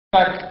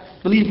fact,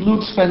 I believe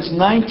Luke spends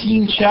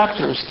 19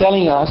 chapters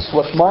telling us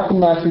what Mark and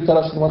Matthew tell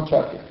us in one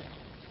chapter.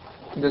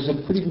 And there's a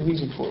pretty good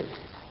reason for it.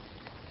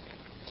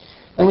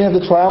 And we have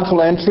the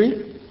triumphal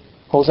entry,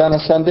 Hosanna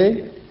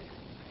Sunday,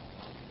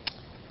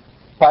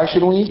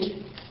 Passion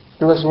Week,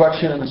 the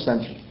resurrection and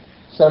ascension.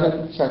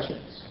 7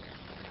 sections.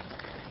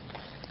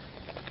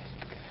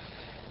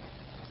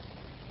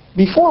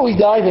 Before we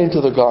dive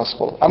into the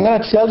gospel, I'm going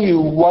to tell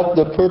you what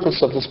the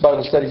purpose of this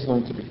Bible study is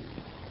going to be.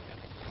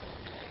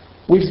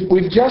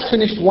 We've just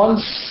finished one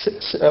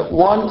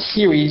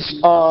series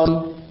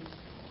on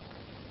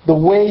the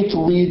way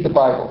to read the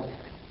Bible.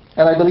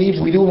 And I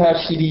believe we do have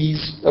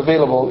CDs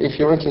available if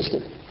you're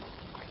interested.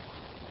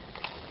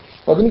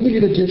 But let me give you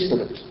the gist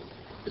of it.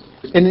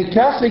 In the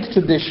Catholic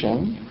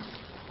tradition,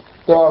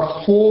 there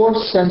are 4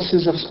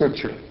 senses of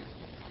Scripture.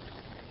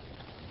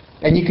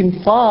 And you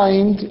can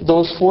find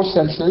those 4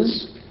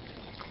 senses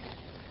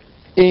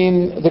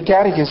in the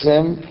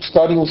Catechism,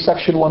 starting with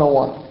section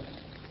 101.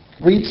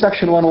 Read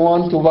section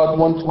 101 to about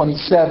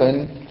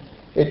 127,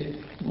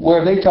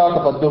 where they talk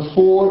about the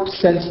 4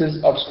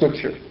 senses of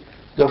Scripture.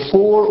 The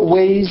 4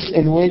 ways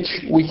in which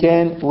we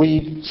can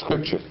read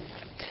Scripture.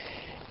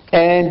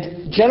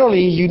 And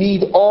generally, you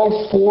need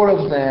all 4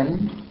 of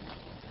them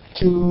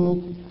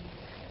to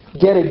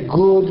get a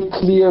good,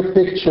 clear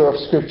picture of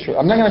Scripture.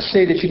 I'm not going to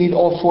say that you need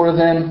all 4 of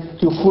them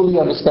to fully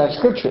understand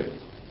Scripture.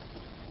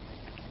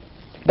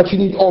 But you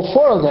need all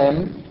 4 of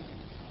them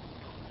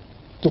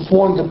to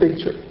form the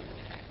picture.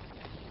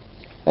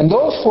 And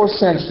those 4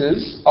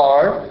 senses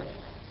are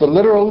the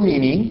literal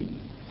meaning,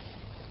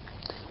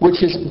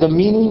 which is the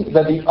meaning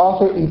that the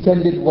author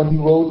intended when he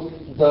wrote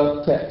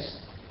the text.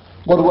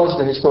 What was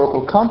the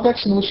historical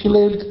context in which he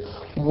lived?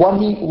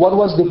 What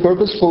was the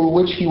purpose for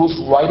which he was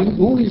writing?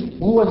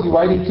 Who was he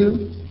writing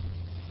to?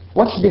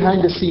 What's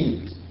behind the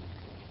scenes?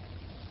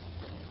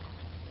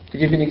 To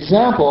give you an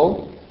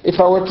example, if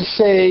I were to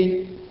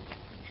say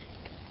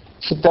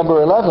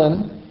September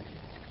 11,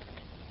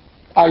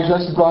 I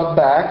just brought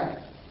back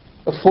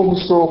a full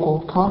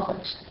historical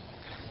context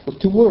with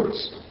 2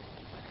 words.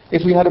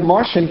 If we had a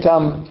Martian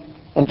come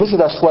and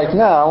visit us right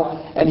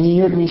now, and he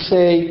heard me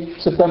say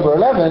September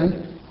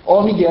 11,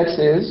 all he gets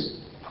is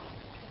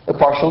a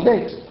partial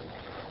date.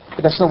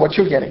 But that's not what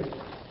you're getting.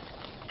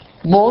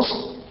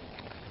 Most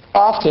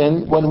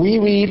often, when we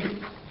read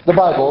the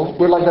Bible,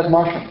 we're like that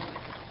Martian.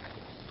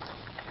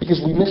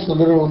 Because we miss the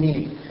literal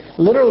meaning.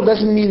 Literal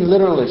doesn't mean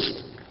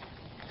literalist.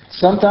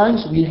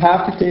 Sometimes we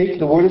have to take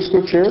the word of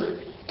Scripture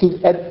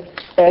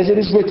as it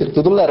is written,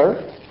 to the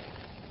letter.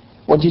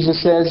 When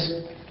Jesus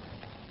says,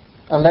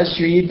 unless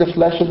you eat the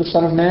flesh of the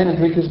Son of Man and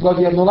drink His blood,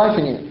 you have no life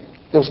in you.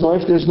 There's no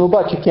if, there's no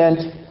but. You can't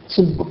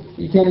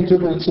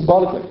interpret it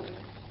symbolically.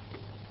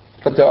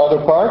 But there are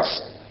other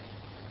parts,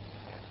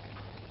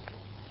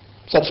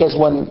 such as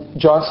when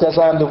John says,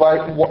 I am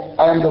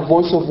the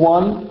voice of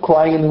one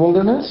crying in the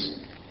wilderness.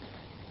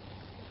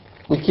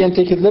 We can't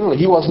take it literally.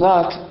 He was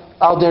not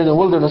out there in the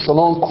wilderness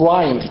alone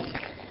crying.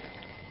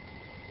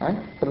 Right?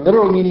 The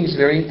literal meaning is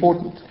very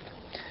important.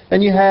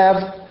 Then you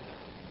have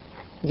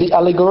the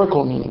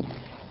allegorical meaning.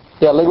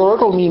 The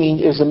allegorical meaning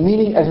is the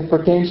meaning as it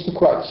pertains to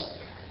Christ.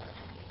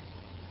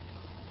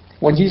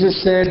 When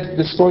Jesus said,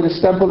 destroy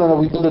this temple and I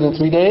will rebuild it in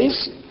 3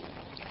 days,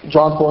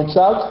 John points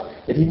out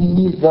that he didn't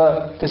mean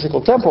the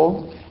physical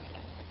temple,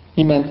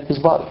 he meant his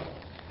body.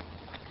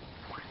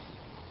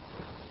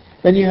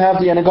 Then you have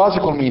the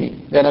anagogical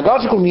meaning. The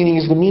anagogical meaning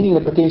is the meaning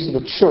that pertains to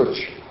the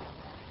church,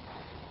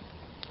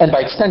 and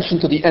by extension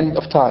to the end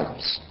of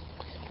times.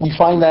 We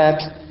find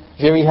that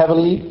very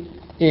heavily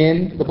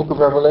in the book of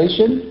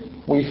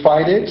Revelation. We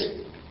find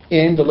it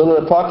in the little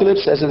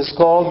apocalypse, as it is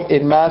called,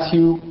 in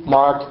Matthew,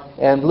 Mark,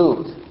 and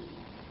Luke.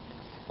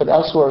 But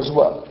elsewhere as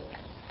well.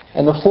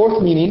 And the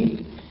 4th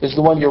meaning is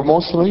the one you're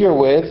most familiar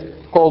with,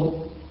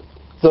 called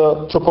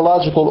the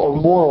tropological or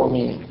moral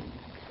meaning.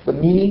 The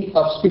meaning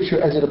of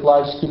Scripture as it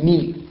applies to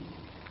me.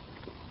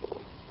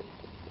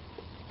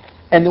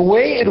 And the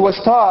way it was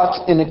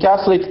taught in the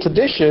Catholic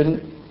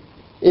tradition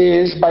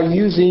is by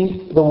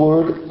using the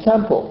word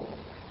temple.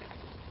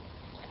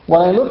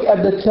 When I look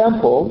at the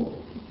temple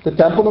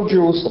of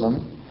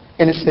Jerusalem,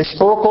 in its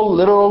historical,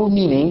 literal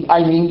meaning,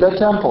 I mean the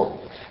temple.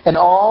 And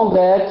all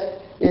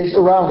that is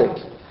around it.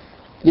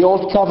 The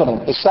Old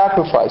Covenant, the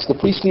sacrifice, the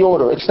priestly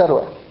order,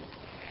 etc.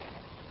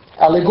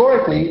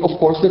 Allegorically, of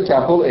course, the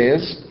temple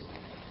is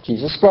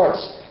Jesus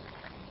Christ.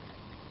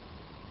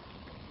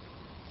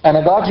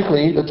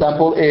 Anagogically, the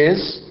temple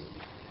is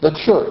the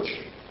church.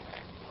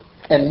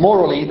 And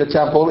morally, the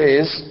temple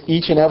is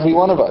each and every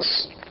one of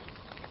us.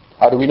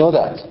 How do we know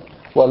that?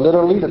 Well,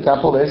 literally, the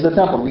temple is the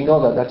temple. We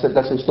know that. That's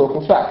a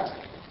historical fact.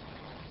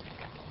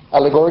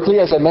 Allegorically,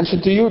 as I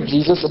mentioned to you,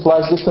 Jesus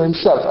applies this to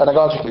himself.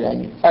 Anagogically, I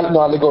mean.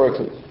 No,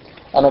 allegorically.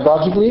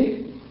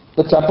 Anagogically,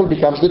 the temple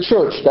becomes the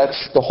church.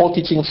 That's the whole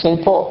teaching of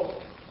St. Paul.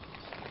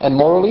 And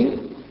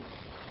morally,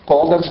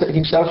 Paul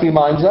himself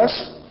reminds us,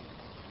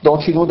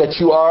 don't you know that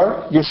you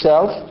are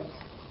yourself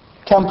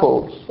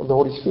temples of the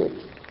Holy Spirit?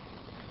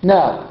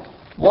 Now,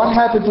 what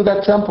happened to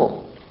that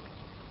temple?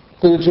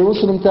 To the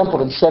Jerusalem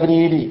temple in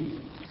 70 AD?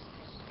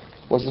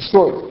 was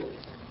destroyed.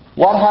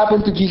 What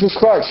happened to Jesus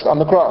Christ on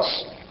the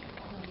cross?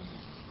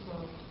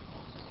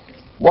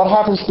 What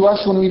happens to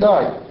us when we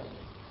die?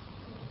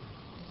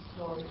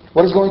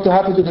 What is going to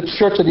happen to the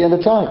church at the end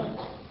of time?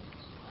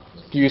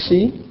 Do you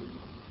see?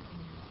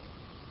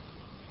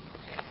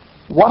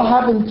 What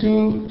happened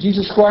to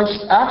Jesus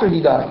Christ after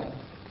He died?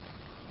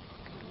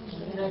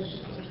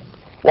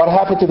 What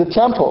happened to the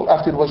temple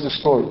after it was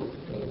destroyed?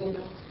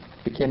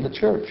 Became the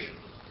church.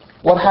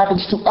 What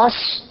happens to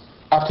us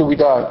after we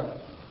die?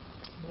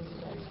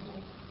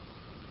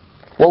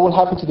 What will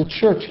happen to the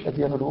church at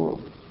the end of the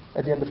world?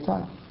 At the end of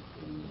time?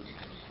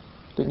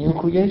 The new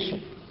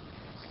creation.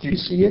 Do you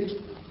see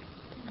it?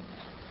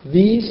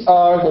 These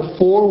are the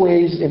four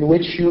ways in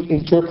which you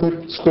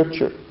interpret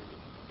Scripture.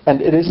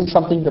 And it isn't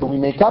something that we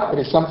make up, it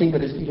is something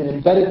that is even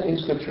embedded in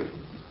Scripture.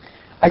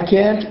 I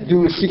can't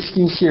do a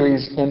 16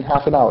 series in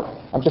half an hour.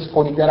 I'm just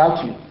pointing that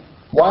out to you.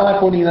 Why am I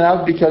pointing that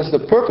out? Because the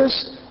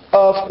purpose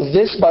of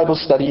this Bible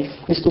study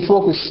is to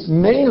focus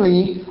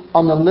mainly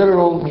on the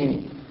literal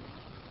meaning.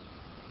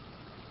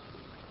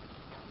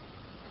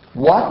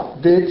 What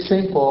was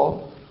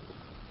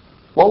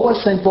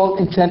St. Paul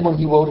intent when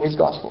he wrote his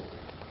gospel?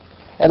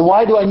 And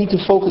why do I need to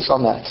focus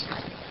on that?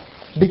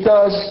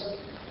 Because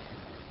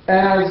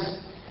as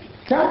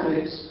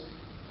Catholics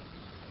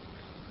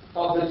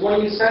of the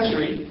 20th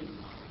century,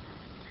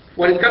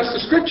 when it comes to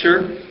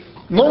Scripture,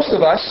 most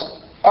of us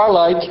are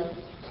like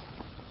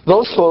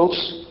those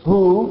folks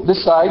who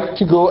decide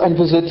to go and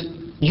visit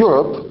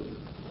Europe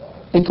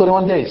in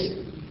 21 days.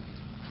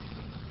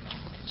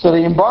 So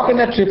they embark on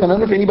that trip, and I don't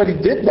know if anybody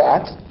did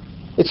that.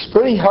 It's a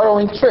pretty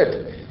harrowing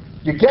trip.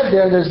 You get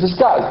there, there's this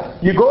guy.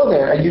 You go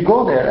there, and you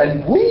go there,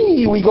 and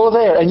we go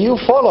there, and you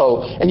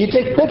follow, and you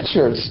take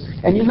pictures,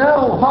 and you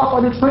now hop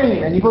on a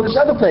train, and you go to this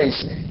other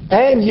place,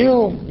 and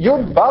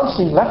you're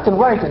bouncing left and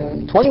right,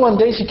 and in 21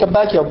 days you come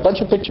back, you have a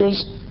bunch of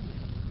pictures.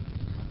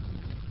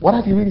 What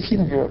have you really seen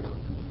of Europe?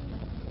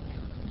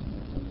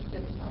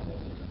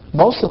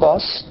 Most of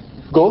us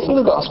go through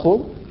the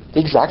gospel the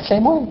exact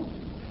same way.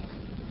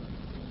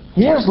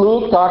 Here's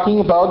Luke talking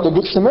about the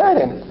Good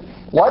Samaritan.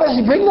 Why does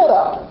he bring that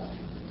up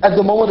at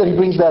the moment that he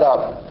brings that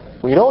up?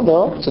 We don't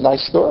know. It's a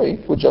nice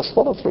story. We just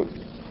follow through.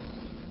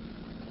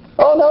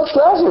 Oh, now it's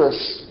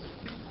Lazarus.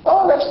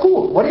 Oh, that's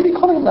cool. What are you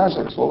calling him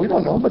Lazarus? Well, we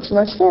don't know, but it's a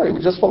nice story.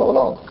 We just follow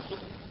along.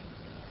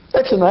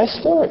 That's a nice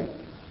story.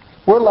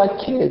 We're like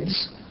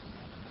kids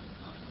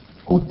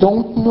who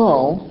don't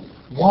know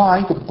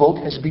why the book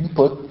has been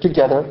put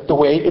together the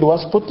way it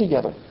was put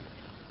together.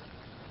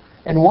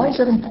 And why is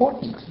that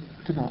important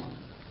to know?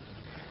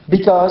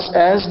 Because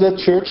as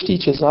the church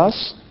teaches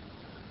us,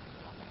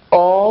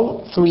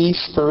 all three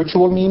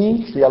spiritual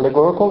meanings, the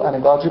allegorical,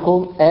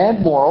 anagogical,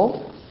 and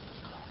moral,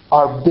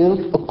 are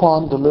built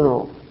upon the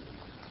literal.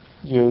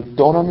 You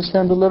don't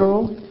understand the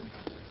literal,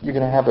 you're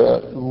going to have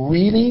a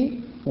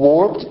really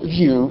warped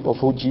view of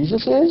who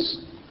Jesus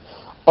is,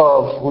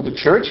 of who the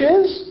church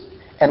is,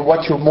 and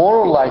what your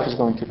moral life is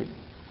going to be.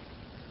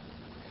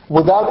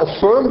 Without a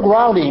firm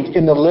grounding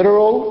in the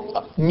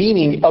literal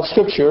meaning of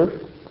Scripture,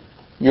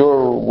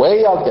 you're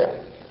way out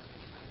there.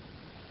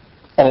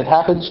 And it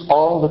happens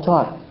all the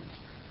time.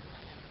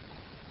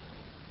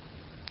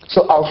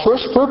 So our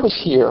first purpose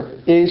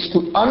here is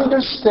to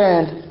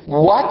understand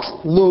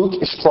what Luke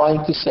is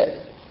trying to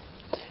say.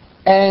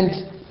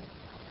 And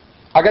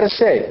I gotta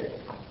say,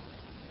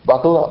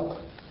 buckle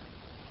up.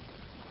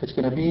 It's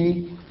going to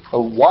be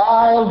a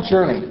wild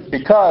journey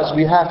because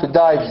we have to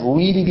dive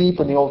really deep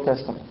in the Old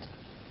Testament.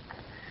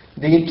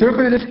 The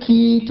interpretive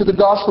key to the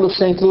Gospel of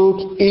St.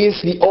 Luke is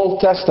the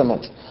Old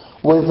Testament.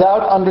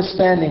 Without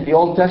understanding the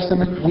Old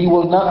Testament, we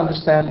will not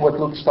understand what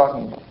Luke is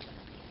talking about.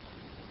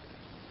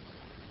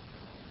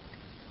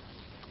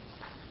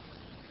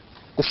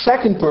 The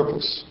second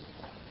purpose,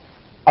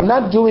 I'm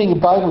not doing a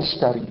Bible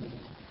study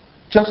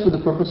just for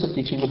the purpose of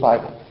teaching the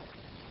Bible.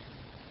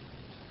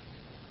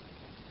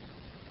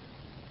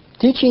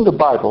 Teaching the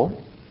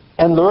Bible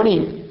and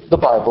learning the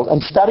Bible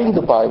and studying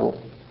the Bible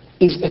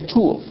is a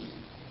tool.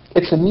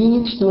 It's a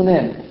means to an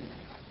end.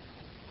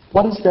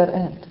 What is that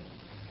end?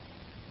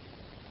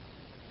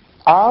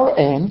 Our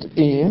end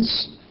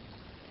is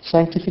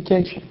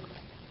sanctification.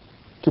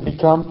 To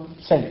become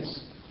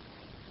saints.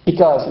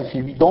 Because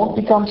if we don't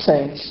become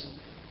saints,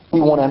 we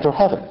won't enter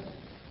heaven.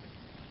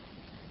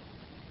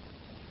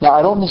 Now,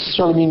 I don't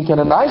necessarily mean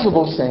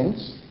canonizable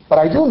saints, but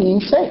I do mean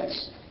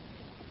saints.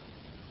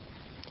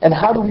 And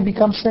how do we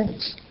become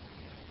saints?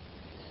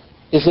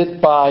 Is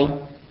it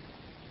by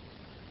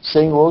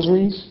saying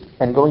rosaries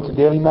and going to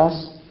daily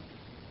mass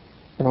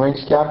and wearing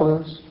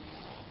scapulars?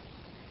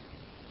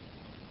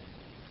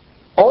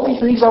 All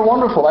these things are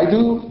wonderful. I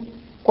do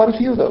quite a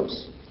few of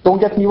those. Don't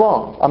get me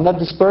wrong. I'm not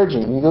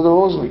disparaging. Neither the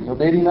rosary, no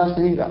daily mass,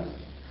 neither that.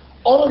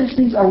 All of these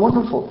things are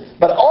wonderful.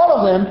 But all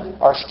of them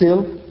are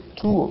still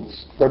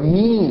tools. They're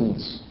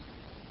means.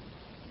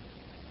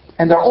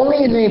 And they're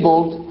only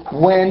enabled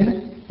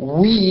when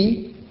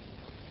we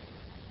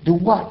do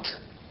what?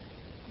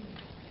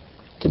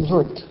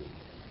 Convert.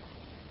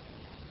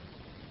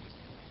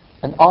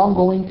 An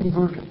ongoing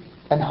conversion.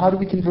 And how do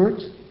we convert?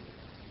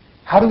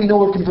 How do we know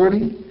we're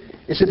converting?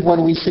 Is it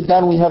when we sit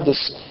down and we have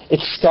this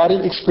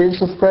ecstatic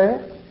experience of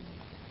prayer?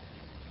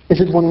 Is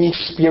it when we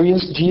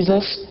experience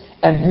Jesus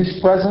and His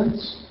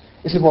presence?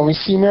 Is it when we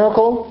see a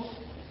miracle?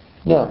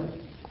 No.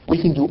 We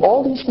can do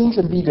all these things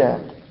and be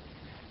damned.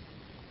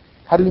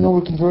 How do we know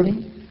we're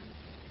converting?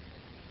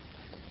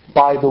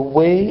 By the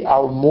way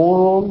our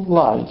moral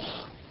life,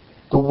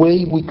 the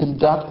way we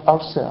conduct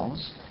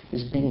ourselves,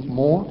 is being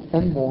more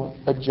and more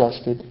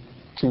adjusted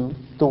to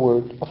the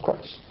Word of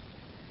Christ.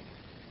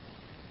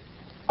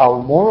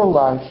 Our moral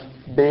life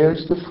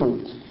bears the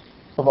fruit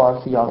of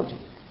our theology.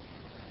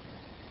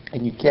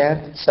 And you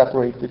can't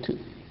separate the two.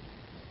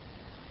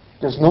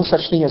 There's no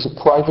such thing as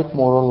a private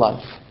moral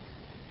life.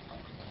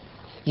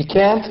 You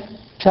can't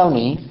tell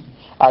me,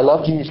 I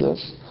love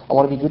Jesus, I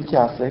want to be a good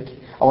Catholic,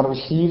 I want to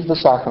receive the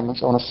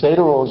sacraments, I want to say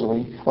the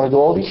rosary, I want to do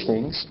all these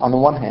things, on the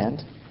one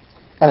hand.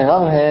 And on the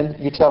other hand,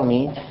 you tell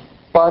me,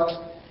 but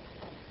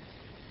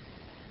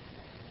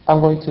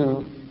I'm going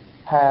to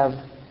have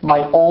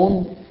my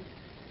own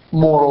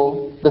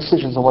moral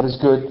decisions on what is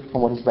good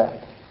and what is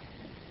bad.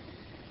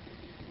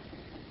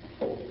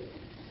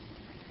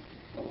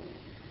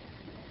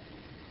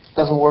 It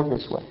doesn't work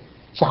this way.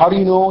 So how do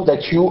you know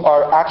that you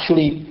are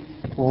actually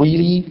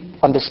really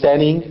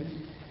understanding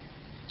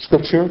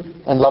Scripture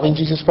and loving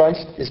Jesus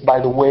Christ? Is by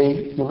the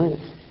way you live,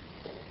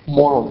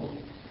 morally.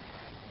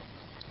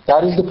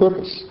 That is the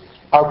purpose.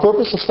 Our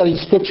purpose of studying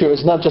Scripture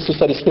is not just to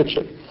study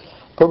Scripture.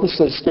 The purpose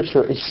of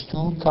Scripture is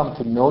to come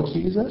to know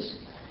Jesus,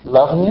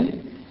 love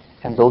Him,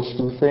 and those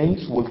two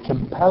things will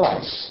compel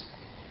us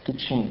to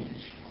change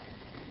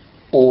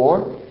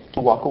or to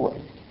walk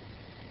away.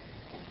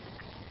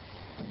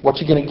 What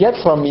you're going to get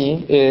from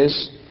me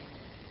is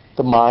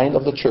the mind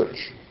of the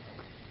church.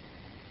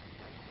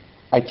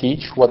 I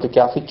teach what the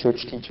Catholic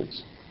Church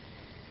teaches.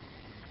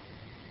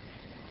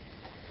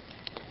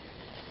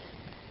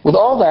 With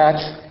all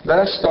that, let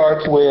us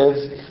start with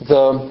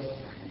the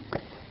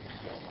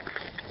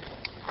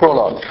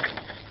prologue.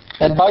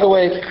 And by the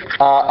way,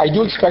 I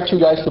do expect you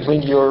guys to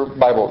bring your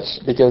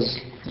Bibles, because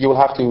you will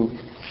have to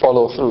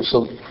follow through.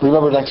 So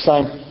remember next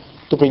time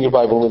to bring your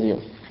Bible with you.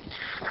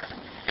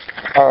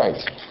 All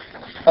right.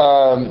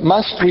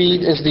 Must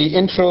read is the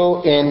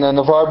intro in the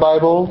Navarre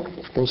Bible,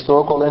 the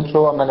historical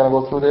intro. I'm not going to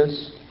go through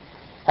this.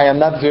 I am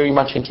not very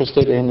much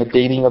interested in the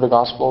dating of the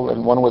gospel,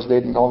 and when was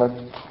dated and all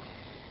that.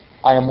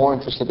 I am more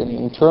interested in the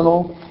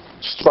internal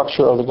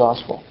structure of the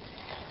gospel.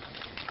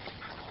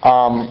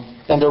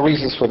 And there are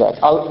reasons for that.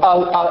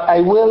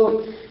 I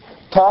will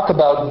talk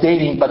about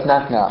dating, but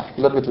not now, a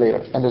little bit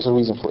later, and there's a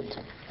reason for it.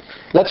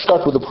 Let's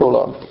start with the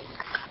prologue.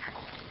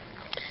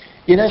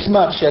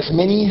 Inasmuch as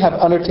many have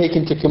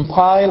undertaken to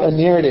compile a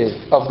narrative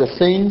of the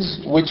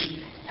things which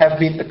have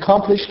been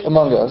accomplished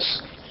among us,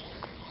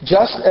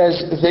 just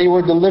as they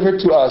were delivered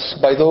to us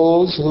by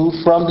those who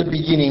from the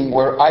beginning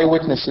were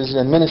eyewitnesses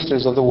and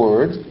ministers of the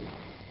word,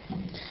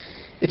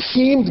 it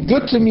seemed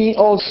good to me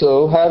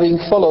also, having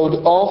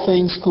followed all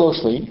things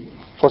closely,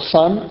 for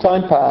some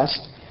time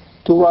past,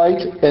 to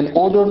write an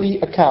orderly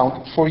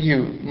account for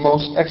you,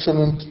 most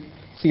excellent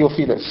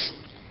Theophilus,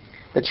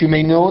 that you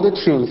may know the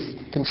truth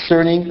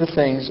concerning the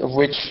things of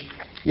which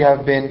you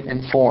have been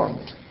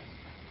informed.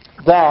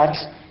 That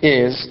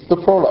is the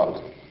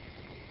prologue.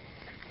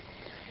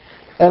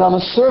 And on the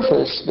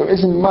surface, there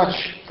isn't much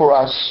for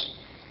us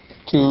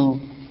to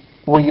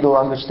read or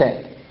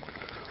understand.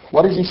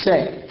 What is he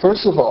saying?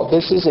 First of all,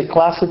 this is a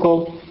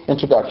classical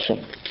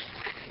introduction.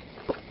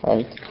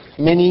 Right?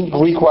 Many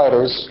Greek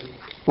writers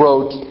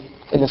wrote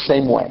in the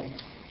same way.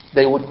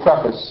 They would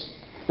preface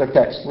their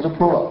text with a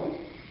prologue.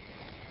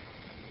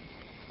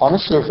 On the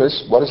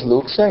surface, what does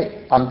Luke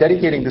say? I'm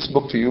dedicating this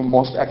book to you,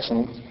 most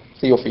excellent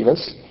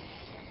Theophilus,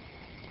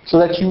 so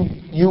that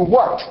you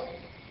what?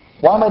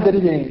 Why am I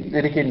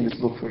dedicating this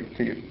book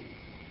to you?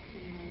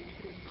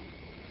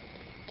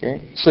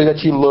 Okay, so that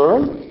you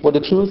learn what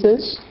the truth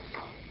is?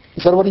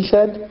 Is that what he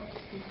said?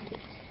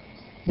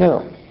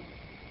 No.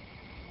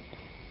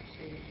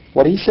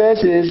 What he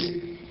says is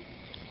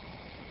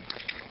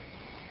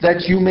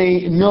that you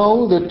may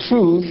know the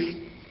truth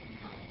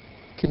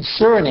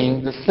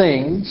concerning the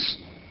things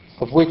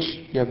of which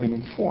you have been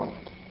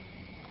informed.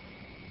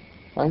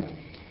 Right?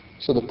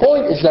 So the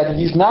point is that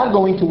he's not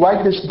going to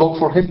write this book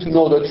for him to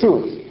know the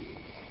truth.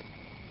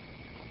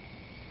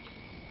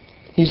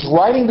 He's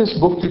writing this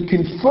book to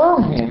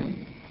confirm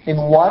him in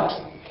what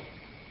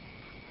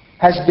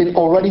has been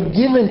already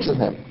given to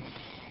him.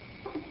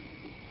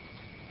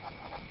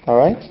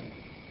 Alright?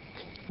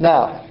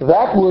 Now,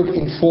 that word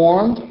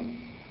informed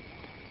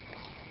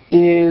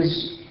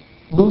is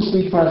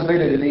loosely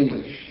translated in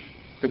English.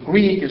 The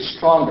Greek is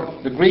stronger.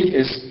 The Greek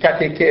is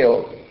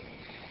katekeo,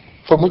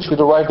 from which we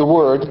derive the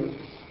word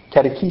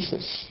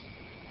catechesis.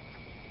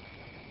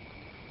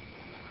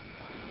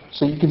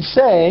 So you can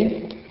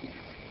say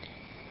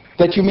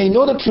that you may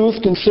know the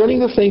truth concerning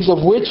the things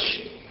of which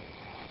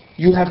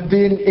you have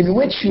been, in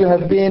which you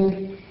have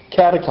been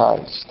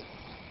catechized.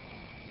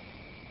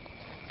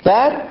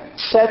 That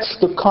sets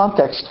the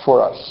context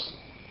for us.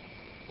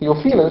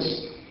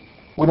 Theophilus,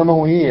 we don't know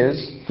who he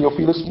is.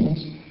 Theophilus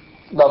means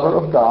lover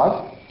of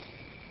God,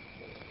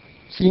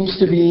 seems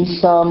to be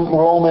some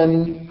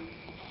Roman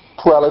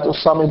prelate or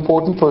some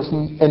important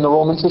person in the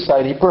Roman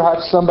society,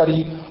 perhaps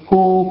somebody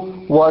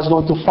who was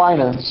going to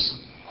finance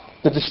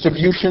the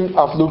distribution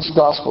of Luke's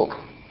gospel.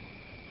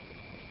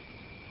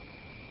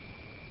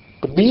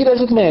 But be it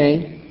as it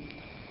may,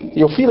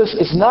 Theophilus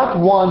is not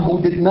one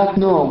who did not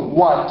know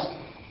what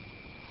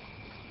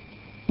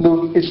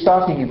Luke is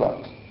talking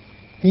about.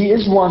 He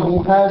is one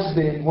who has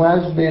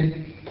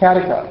been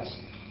catechized.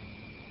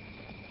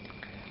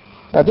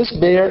 Now this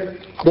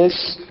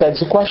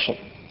begs a question.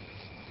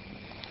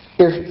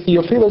 If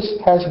Theophilus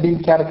has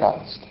been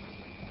catechized,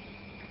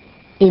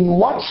 in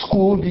what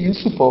school do you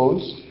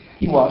suppose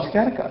he was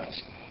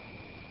catechized?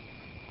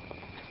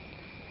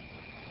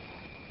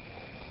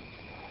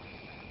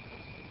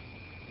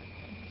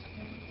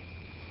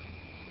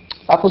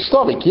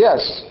 Apostolic,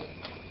 yes.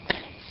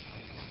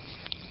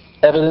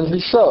 Evidently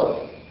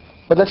so.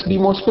 But let's be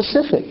more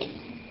specific.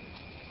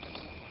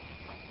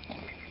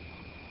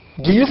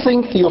 Do you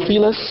think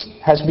Theophilus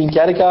has been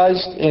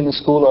catechized in the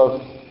school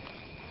of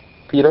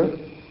Peter?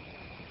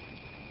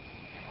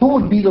 Who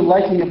would be the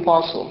likely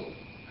apostle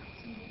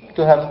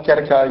to have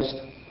catechized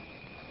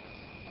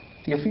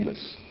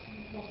Theophilus?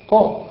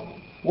 Paul.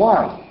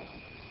 Why?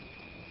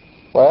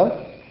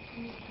 Well,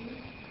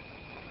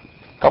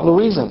 a couple of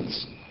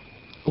reasons.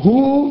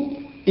 Who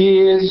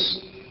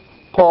is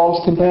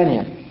Paul's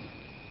companion?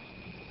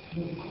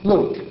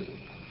 Luke.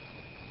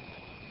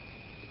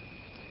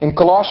 In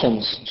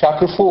Colossians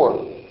chapter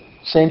 4,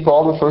 St.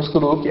 Paul refers to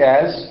Luke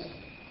as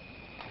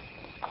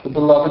the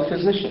beloved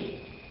physician.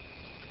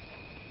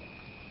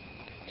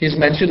 He's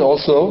mentioned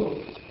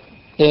also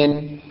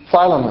in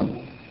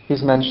Philemon.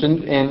 He's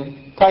mentioned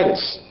in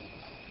Titus.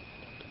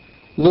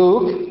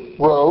 Luke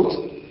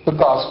wrote the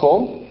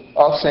Gospel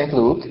of St.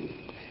 Luke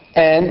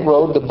and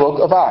wrote the book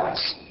of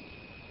Acts.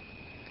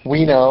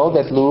 We know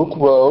that Luke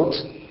wrote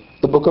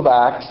the book of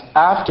Acts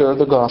after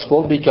the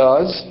Gospel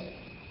because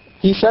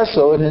he says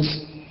so in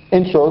his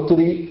intro to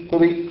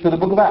the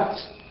book of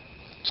Acts.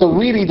 So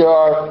really there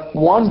are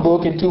one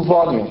book in 2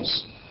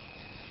 volumes.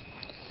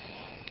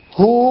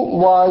 Who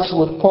was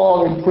with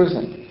Paul in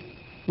prison?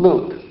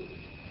 Luke.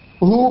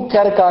 Who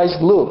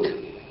catechized Luke?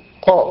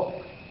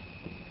 Paul.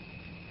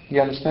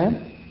 You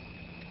understand?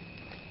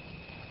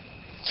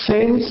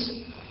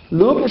 Since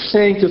Luke is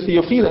saying to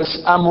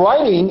Theophilus, I'm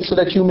writing so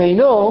that you may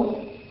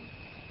know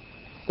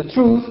the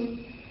truth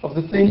of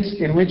the things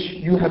in which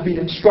you have been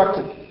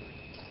instructed.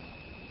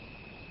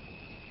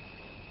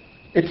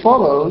 It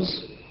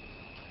follows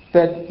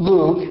that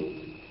Luke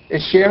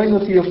is sharing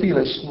with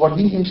Theophilus what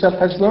he himself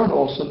has learned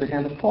also at the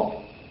hand of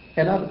Paul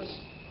and others.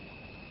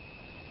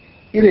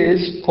 It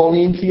is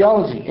Pauline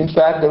theology. In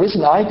fact, there is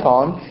an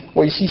icon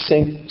where you see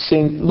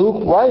St.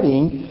 Luke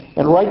writing,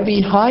 and right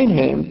behind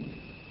him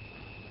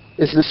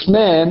is this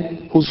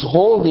man who's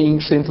holding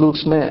St.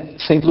 Luke's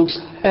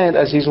hand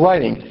as he's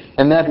writing,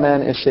 and that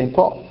man is St.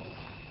 Paul.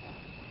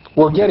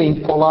 We're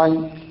getting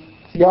Pauline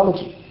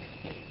theology.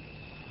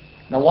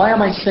 Now, why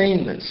am I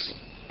saying this?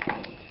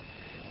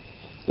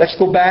 Let's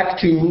go back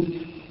to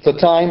the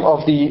time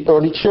of the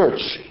early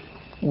church.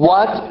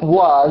 What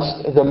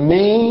was the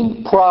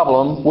main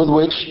problem with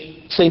which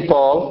St.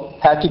 Paul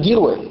had to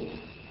deal with?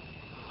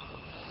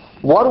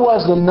 What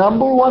was the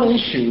number one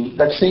issue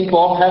that St.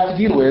 Paul had to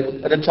deal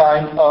with at the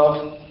time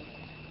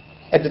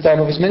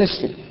of his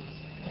ministry?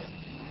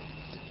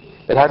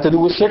 It had to do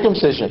with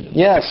circumcision.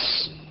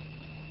 Yes.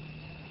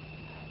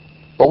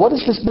 But what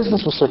is this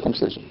business with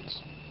circumcisions?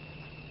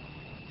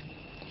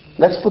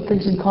 Let's put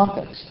things in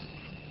context.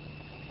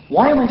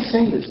 Why am I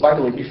saying this, by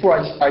the way, before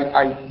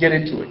I get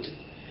into it?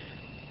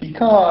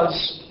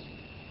 Because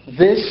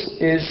this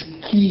is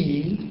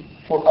key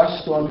for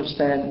us to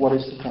understand what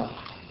is to come.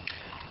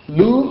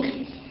 Luke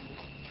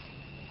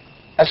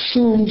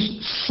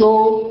assumes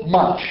so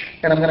much,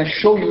 and I'm going to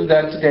show you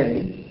that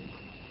today,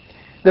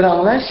 that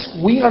unless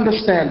we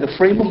understand the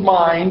frame of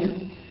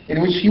mind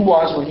in which he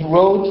was when he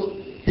wrote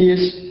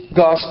his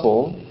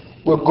gospel,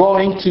 we're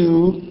going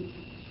to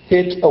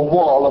hit a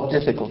wall of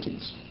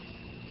difficulties.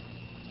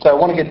 So I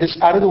want to get this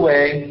out of the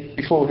way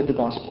before we hit the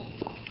gospel.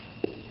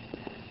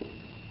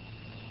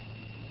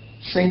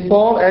 St.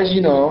 Paul, as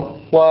you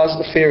know, was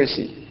a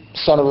Pharisee,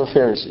 son of a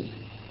Pharisee.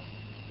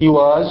 He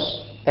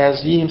was,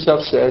 as he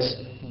himself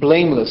says,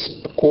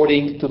 blameless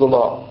according to the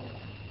law.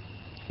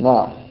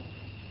 Now,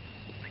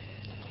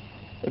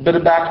 a bit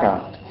of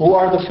background. Who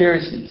are the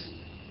Pharisees?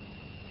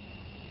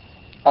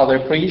 Are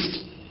they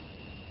priests?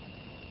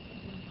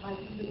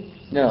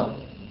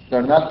 No,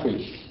 they're not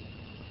priests.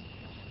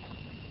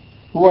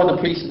 Who are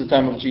the priests at the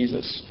time of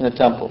Jesus in the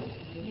temple?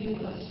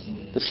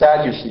 The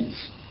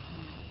Sadducees.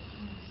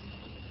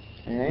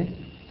 Okay.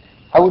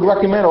 I would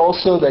recommend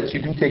also that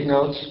you do take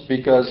notes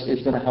because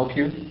it's going to help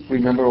you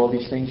remember all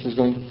these things.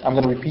 I'm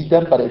going to repeat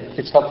them, but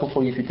it's helpful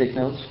for you if you take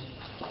notes.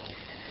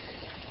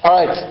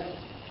 All right.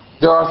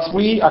 There are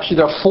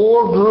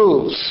 4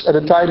 groups at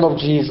the time of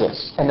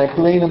Jesus, and they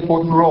play an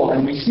important role.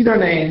 And we see their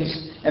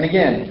names, and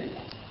again,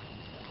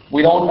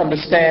 we don't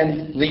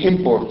understand the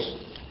import.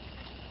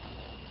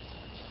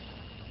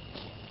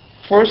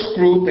 first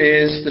group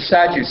is the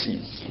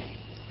Sadducees.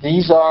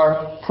 These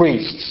are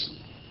priests.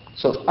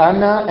 So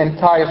Anna and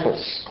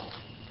Caiaphas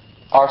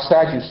are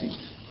Sadducees.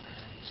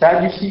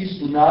 Sadducees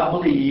do not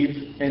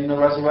believe in the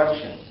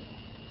resurrection.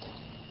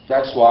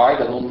 That's why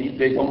they don't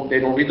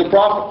read the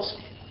prophets.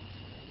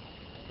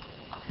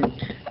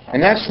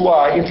 And that's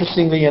why,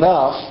 interestingly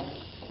enough,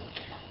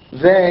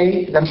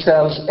 they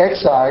themselves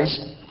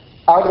excised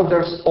out of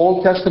their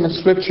Old Testament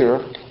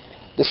scripture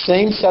the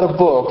same set of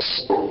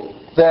books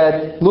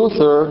that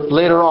Luther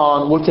later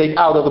on will take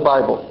out of the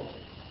Bible.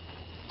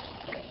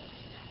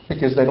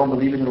 Because they don't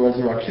believe in the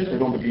resurrection, they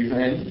don't believe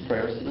in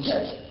prayers to the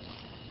dead.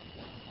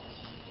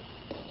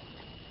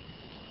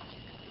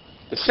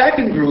 The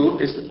second group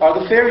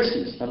are the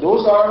Pharisees. Now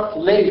those are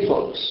lay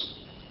folks.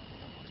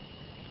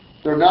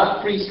 They're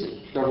not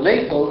priestly. They're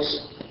lay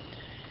folks.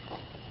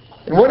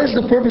 And what is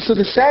the purpose of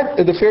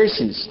the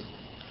Pharisees?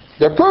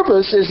 Their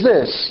purpose is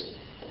this.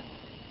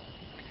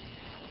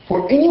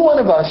 For any one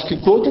of us to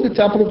go to the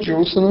Temple of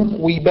Jerusalem,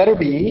 we better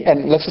be,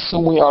 and let's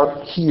assume we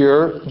are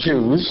here,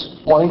 Jews,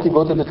 wanting to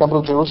go to the Temple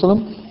of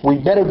Jerusalem, we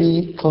better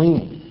be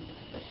clean.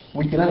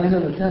 We cannot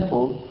enter the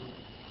temple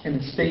in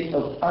a state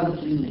of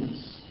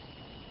uncleanness.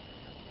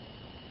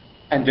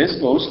 And this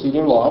goes through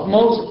the law of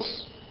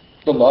Moses,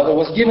 the law that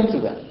was given to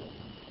them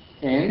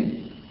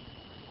in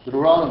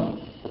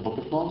Deuteronomy, the book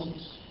of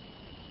Moses,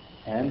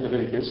 and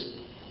Leviticus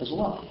as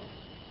well.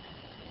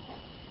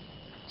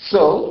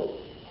 So,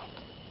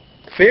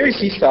 the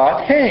Pharisees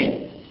thought,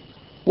 hey,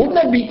 wouldn't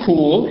that be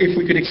cool if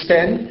we could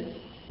extend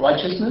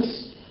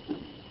righteousness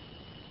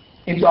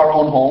into our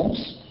own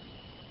homes?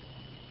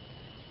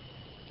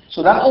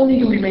 So not only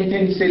do we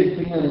maintain the state of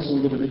cleanliness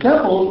when we go to the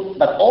temple,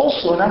 but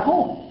also in our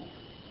home.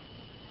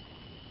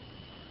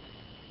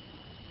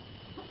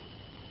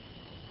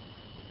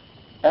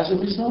 As a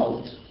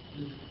result,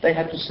 they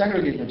had to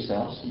segregate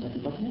themselves from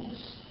everybody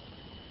else.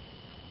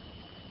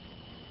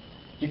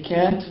 You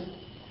can't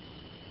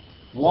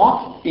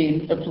walk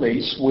in a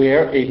place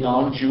where a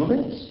non-Jew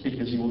lives,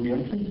 because you will be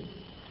unclean.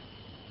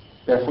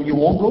 Therefore, you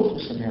won't go to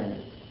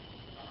Samaria.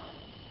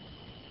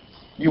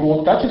 You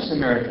won't touch a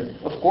Samaritan.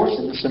 Of course,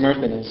 the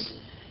Samaritan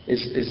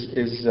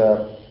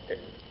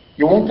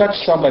you won't touch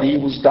somebody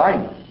who's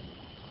dying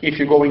if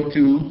you're going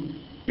to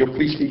your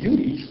priestly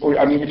duties,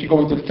 if you go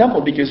into the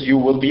temple, because you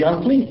will be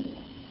unclean.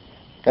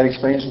 That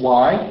explains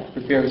why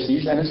the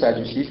Pharisees and the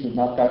Sadducees did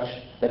not touch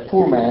that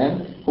poor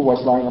man who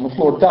was lying on the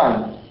floor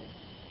dying.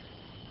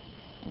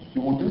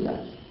 You won't do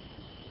that.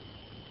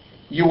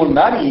 You will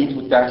not eat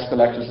with tax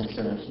collectors and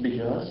sinners,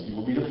 because you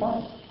will be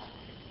defiled.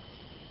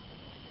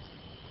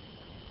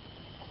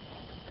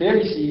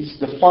 Pharisees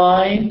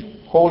defined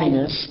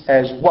holiness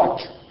as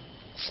what?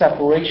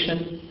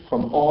 Separation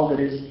from all that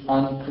is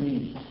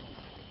unclean.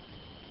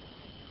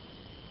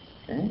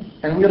 Okay?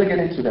 And we're going to get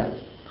into that.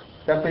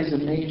 That plays a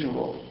major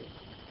role.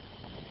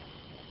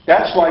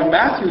 That's why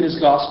Matthew in his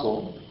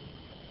Gospel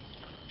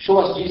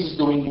shows us Jesus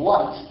doing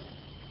what?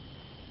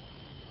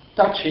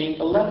 Touching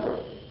a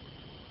leper.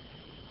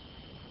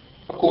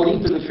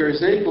 According to the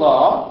Pharisaic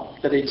law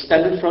that they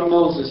extended from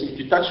Moses, if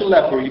you touch a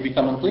leper, you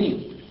become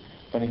unclean.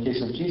 But in the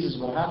case of Jesus,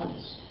 what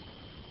happens?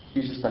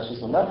 Jesus touches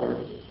the leper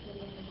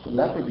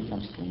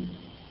becomes clean.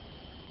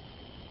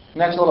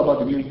 And that's all about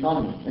the new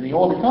economy. In the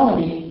old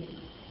economy,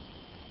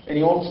 in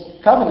the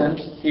old covenant,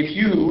 if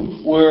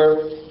you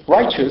were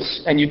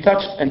righteous and you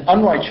touched an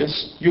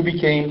unrighteous, you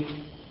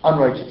became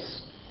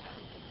unrighteous.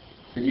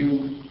 The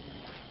new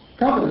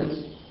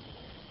covenant,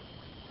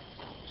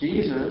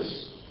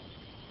 Jesus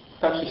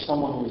touches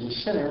someone who is a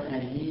sinner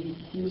and he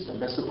heals them.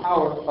 That's the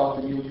power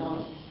of the new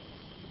economy.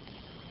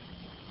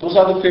 Those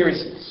are the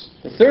Pharisees.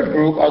 The third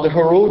group are the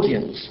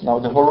Herodians. Now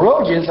the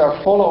Herodians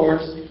are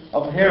followers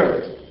of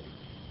Herod.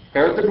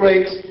 Herod the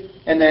Great,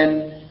 and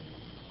then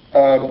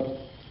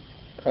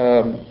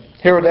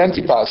Herod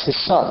Antipas,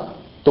 his son,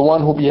 the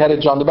one who beheaded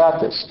John the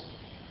Baptist.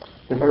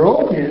 The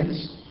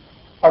Herodians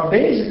are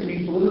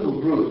basically a political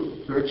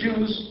group. They're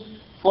Jews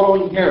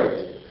following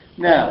Herod.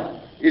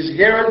 Now, is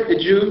Herod a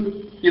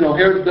Jew? You know,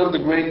 Herod built the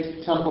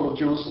great temple of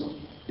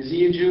Jerusalem. Is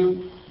he a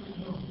Jew?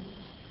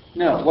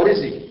 No. What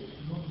is he?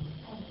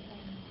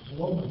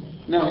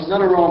 No, he's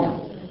not a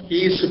Roman.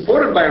 He is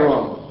supported by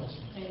Rome.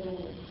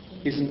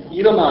 He's an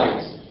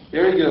Edomite.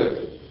 Very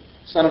good.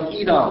 Son of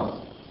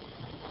Edom.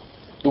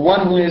 The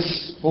one who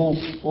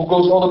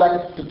goes all the way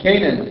back to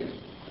Canaan,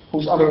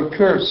 who's under a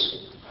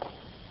curse.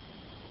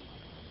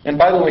 And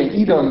by the way,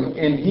 Edom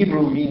in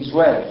Hebrew means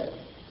red.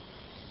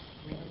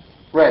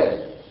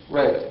 Red.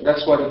 Red.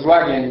 That's why the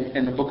dragon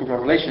in the book of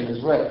Revelation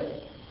is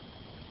red.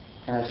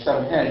 And has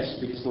 7 heads,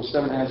 because those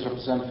 7 heads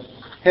represent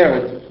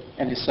Herod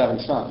and his 7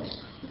 sons.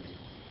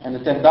 And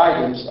the 10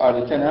 diadems are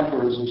the 10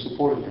 emperors who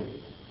supported him.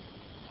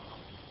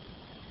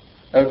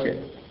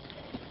 Okay.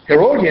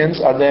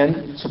 Herodians are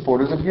then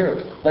supporters of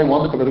Herod. They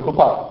want the political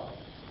power.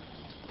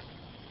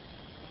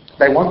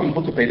 They want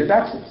people to pay the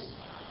taxes.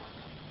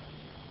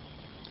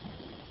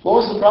 What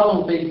was the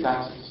problem with paying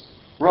taxes?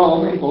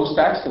 Rome imposed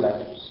tax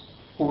collectors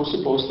who were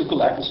supposed to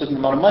collect a certain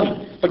amount of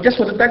money. But guess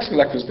what the tax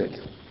collectors did?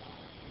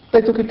 They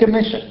took a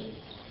commission.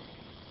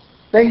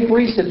 They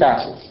increased the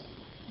taxes.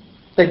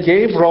 They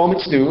gave Rome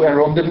its due, and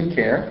Rome didn't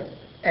care,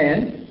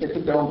 and they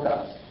took their own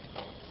cut.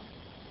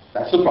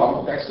 That's the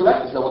problem with tax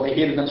collectors. That's why they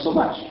hated them so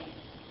much.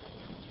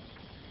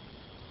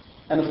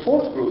 And the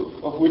fourth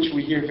group, of which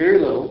we hear very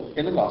little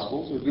in the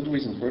Gospels, with good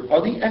reason for it,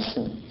 are the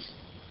Essenes.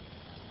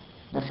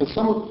 Now for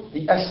some of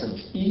the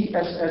Essenes,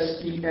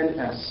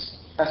 E-S-S-E-N-S,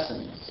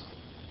 Essenes.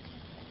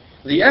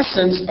 The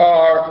Essenes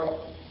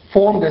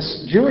formed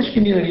this Jewish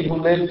community who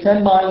lived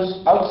 10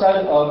 miles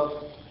outside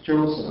of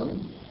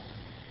Jerusalem,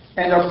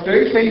 and are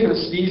very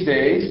famous these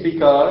days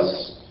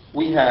because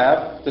we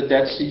have the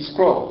Dead Sea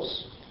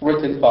Scrolls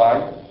written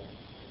by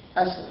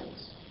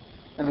Essenes.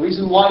 And the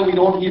reason why we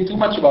don't hear too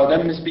much about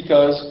them is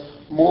because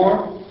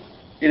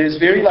it is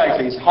very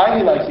likely, it's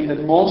highly likely that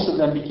most of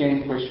them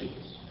became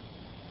Christians.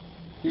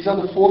 These are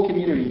the four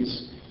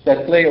communities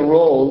that play a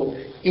role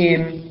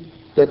in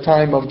the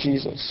time of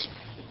Jesus.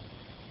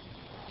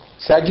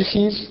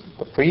 Sadducees,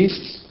 the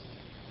priests,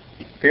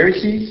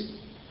 Pharisees,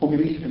 who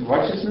believed in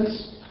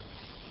righteousness,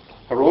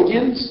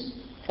 Herodians,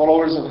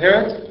 followers of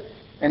Herod,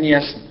 and the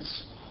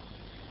Essenes.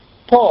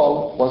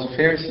 Paul was a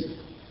Pharisee.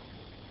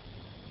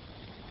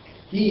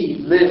 He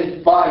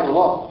lived by the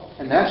law,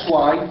 and that's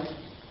why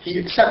he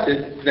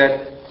accepted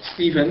that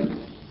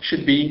Stephen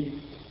should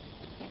be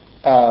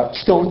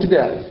stoned to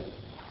death.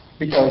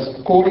 Because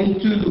according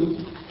to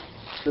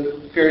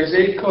the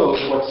Pharisaic code,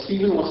 what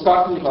Stephen was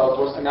talking about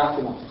was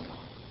anathema,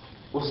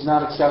 was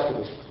not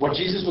acceptable. What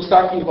Jesus was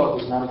talking about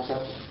was not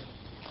acceptable.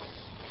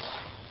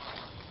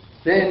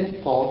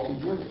 Then Paul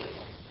converted.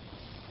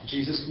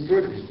 Jesus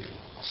converted him.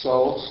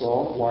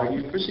 Saul, why do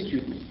you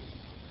persecute me?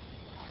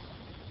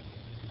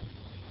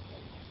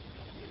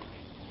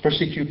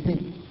 Persecute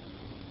me.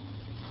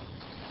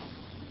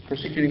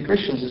 Persecuting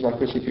Christians is like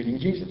persecuting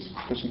Jesus.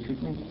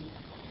 Persecute me.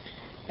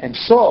 And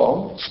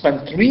Saul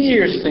spent 3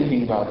 years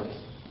thinking about it.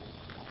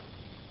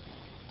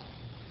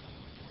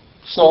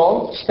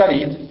 Saul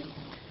studied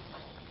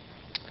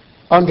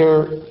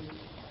under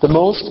the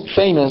most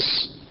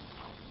famous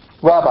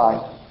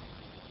rabbi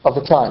of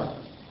the time.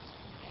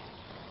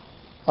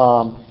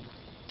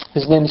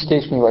 His name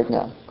escapes me right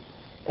now.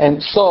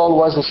 And Saul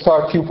was a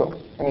star pupil.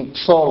 I mean,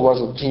 Saul was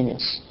a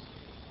genius.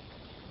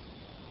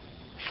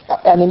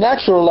 At a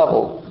natural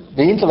level,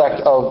 the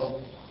intellect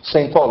of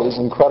St. Paul is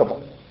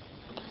incredible.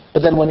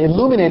 But then when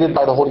illuminated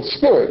by the Holy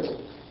Spirit,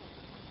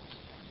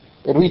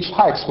 it reached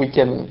heights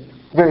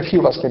very few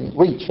of us can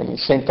reach. I mean,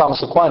 St.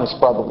 Thomas Aquinas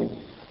probably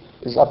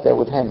is up there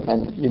with him,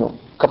 and a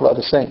couple of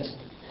other saints.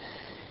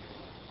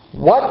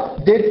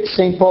 What did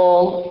St.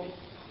 Paul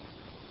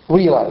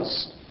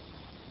realize?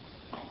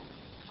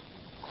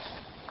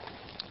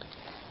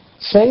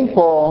 St.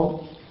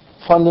 Paul's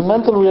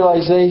fundamental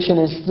realization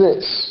is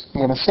this.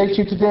 I'm going to say to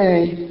you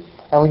today,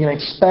 and we're going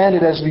to expand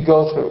it as we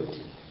go through it.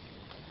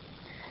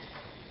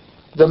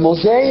 The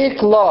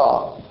Mosaic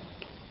law,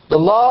 the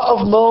law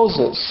of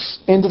Moses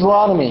in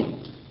Deuteronomy,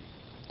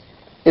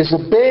 is a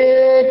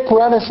big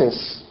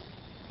parenthesis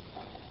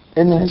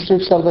in the history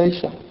of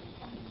salvation.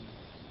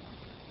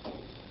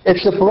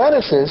 It's a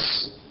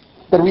parenthesis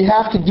that we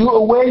have to do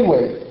away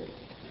with,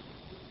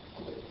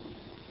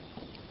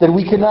 that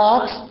we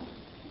cannot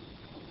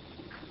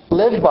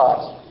live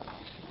by.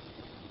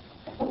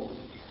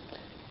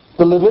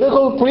 The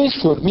Levitical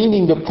priesthood,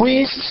 meaning the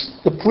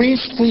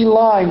priestly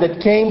line that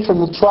came from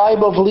the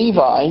tribe of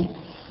Levi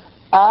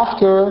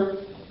after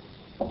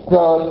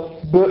the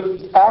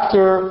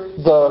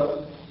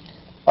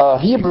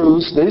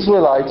Hebrews, the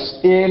Israelites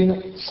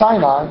in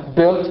Sinai,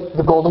 built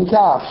the golden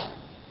calf.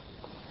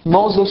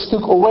 Moses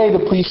took away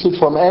the priesthood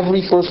from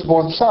every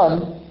firstborn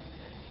son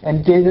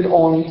and gave it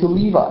only to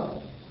Levi,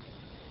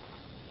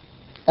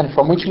 and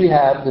from which we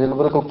have the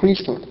Levitical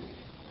priesthood.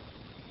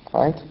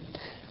 Right?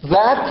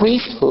 That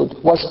priesthood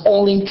was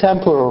only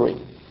temporary.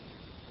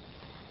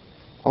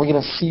 And we're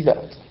going to see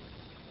that.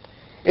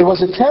 It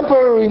was a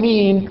temporary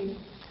mean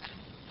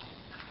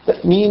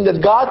that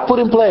God put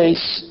in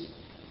place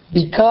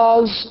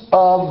because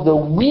of the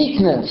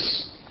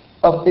weakness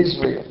of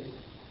Israel.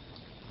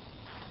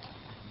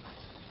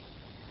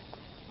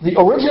 The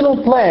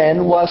original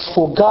plan was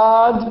for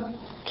God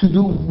to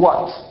do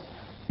what?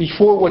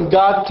 When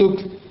God took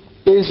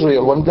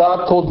Israel, when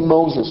God told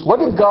Moses. What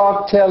did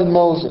God tell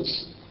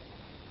Moses?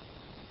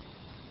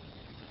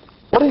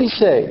 What did he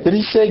say? Did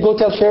he say, go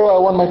tell Pharaoh I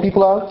want my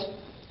people out?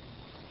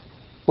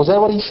 Was that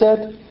what he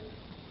said?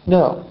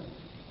 No.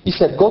 He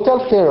said, go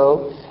tell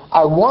Pharaoh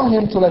I want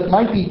him to let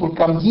my people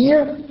come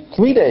here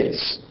 3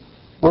 days,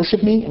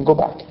 worship me, and go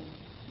back.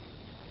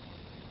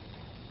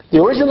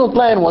 The original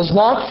plan was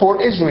not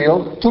for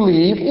Israel to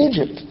leave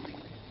Egypt.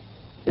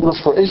 It was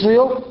for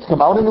Israel to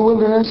come out in the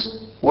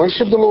wilderness,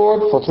 worship the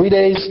Lord for 3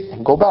 days,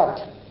 and go back.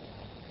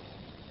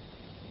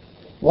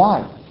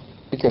 Why?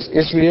 Because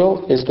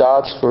Israel is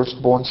God's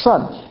firstborn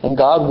son. And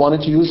God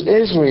wanted to use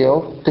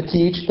Israel to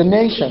teach the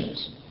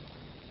nations.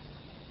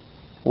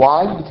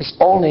 Why? Because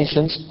all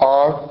nations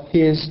are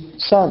His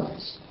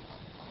sons.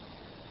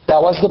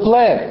 That was the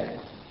plan.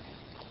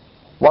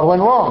 What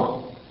went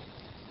wrong?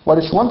 Well,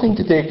 it's one thing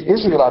to take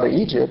Israel out of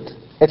Egypt.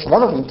 It's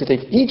another thing to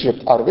take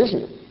Egypt out of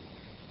Israel.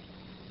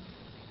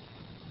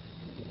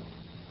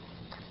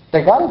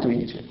 They got into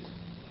Egypt.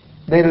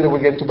 Later they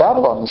would get into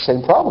Babylon, the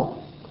same problem.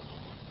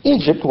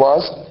 Egypt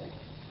was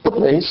the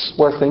place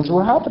where things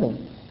were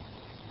happening.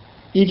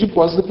 Egypt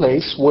was the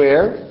place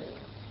where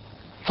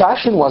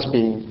fashion was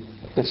being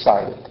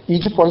decided.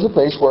 Egypt was the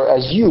place where,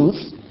 as youth,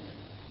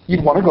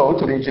 you'd want to go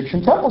to the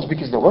Egyptian temples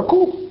because they were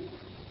cool.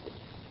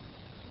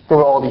 There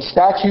were all these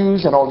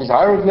statues and all these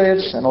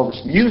hieroglyphs and all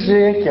this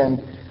music,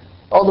 and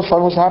all the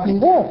fun was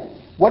happening there.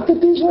 What did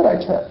the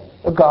Israelites have?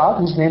 A God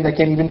whose name they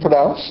can't even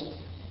pronounce?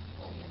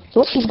 So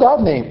what's his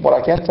God name? Well,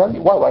 I can't tell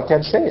you. Why? Well, I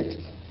can't say it.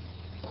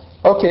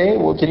 Okay,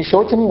 well, can you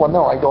show it to me? Well,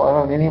 no, I don't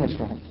have any image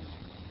for him.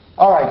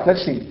 All right,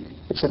 let's see.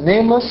 It's a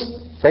nameless,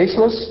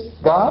 faceless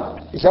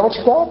God? Is that what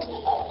you got?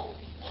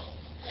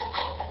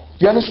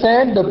 Do you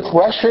understand the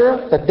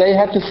pressure that they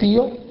had to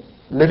feel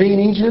living in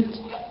Egypt?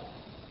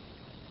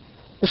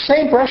 The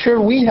same pressure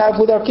we have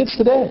with our kids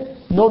today.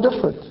 No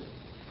different.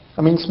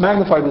 I mean, it's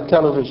magnified with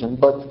television,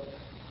 but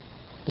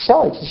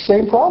besides, it's the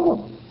same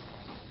problem.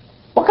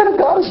 What kind of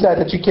God is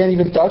that you can't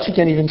even touch, you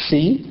can't even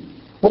see?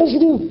 What does he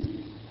do?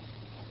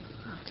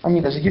 I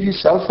mean, does he give you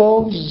cell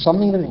phones or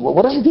something?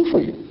 What does he do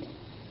for you?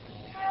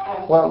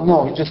 Well,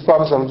 no, he just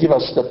promised he'll give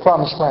us the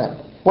promised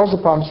land. Where's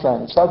the promised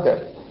land? It's out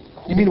there.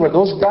 You mean where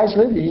those guys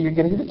live? You're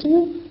going to give it to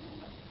you?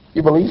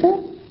 You believe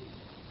him?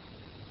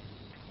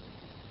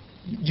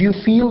 Do you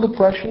feel the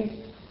pressure?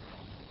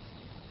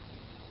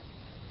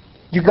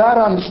 You got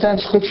to understand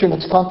Scripture in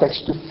its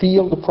context to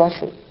feel the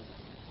pressure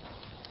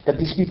that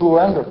these people were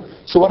under.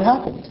 So what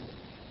happened?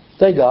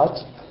 They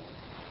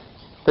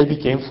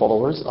became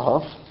followers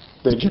of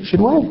the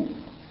Egyptian way.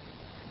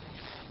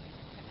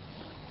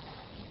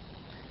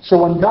 So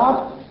when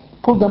God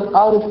pulled them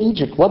out of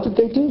Egypt, what did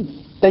they do?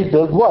 They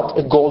built what?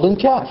 A golden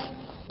calf.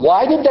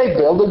 Why did they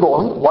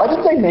why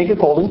did they make a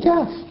golden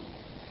calf?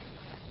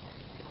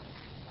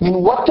 I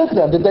mean, what took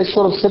them? Did they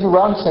sort of sit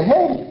around and say,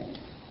 hey,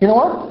 you know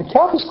what? The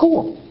calf is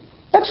cool.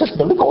 Let's just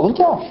build a golden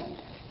calf.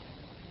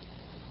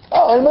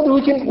 Oh, and maybe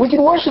we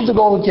can worship the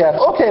golden calf.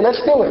 Okay, let's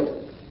do it.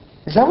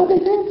 Is that what they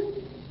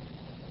did?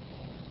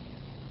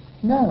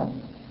 No.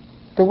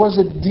 There was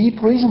a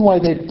deep reason why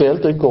they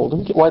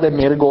why they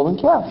made a golden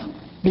calf.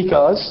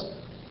 Because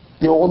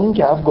the golden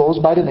calf goes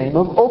by the name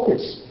of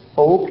Opis.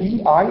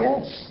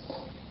 O-P-I-S.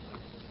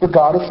 The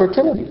god of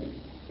fertility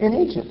in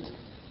Egypt.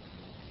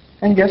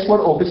 And guess what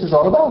Opis is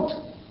all about?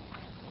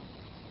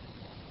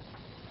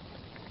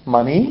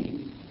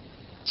 Money,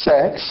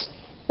 sex,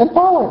 and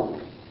power.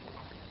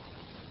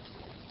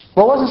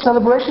 What was the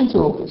celebration to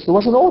Opis? It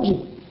was an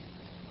orgy.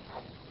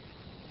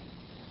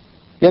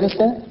 You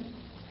understand?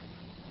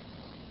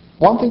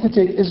 One thing to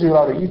take Israel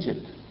out of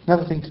Egypt,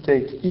 another thing to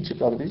take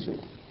Egypt out of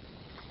Israel.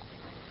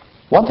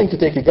 One thing to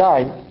take a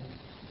guy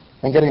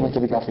and get him into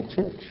the Catholic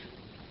Church.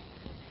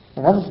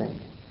 Another thing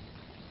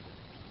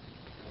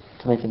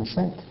to make him a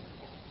saint.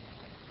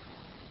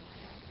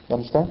 You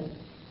understand?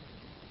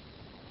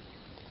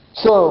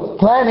 So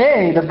plan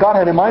A that God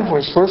had in mind for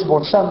his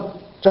firstborn son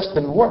just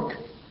didn't work.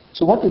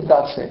 So what did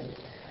God say?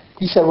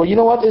 He said, well, you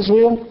know what,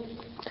 Israel?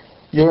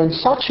 You're in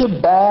such a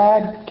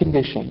bad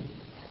condition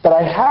that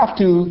I have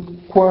to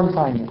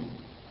quarantine you.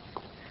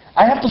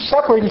 I have to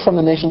separate you from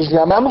the nations.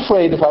 I'm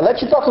afraid if I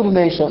let you talk to the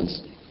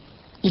nations,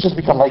 you just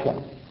become like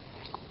them.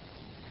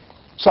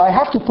 So I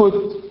have to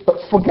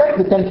forget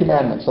the 10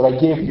 Commandments that I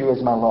gave you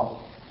as my law.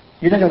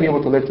 You're not going to be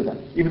able to live to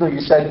them, even though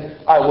you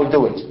said, I will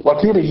do it. Well,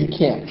 clearly you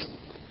can't.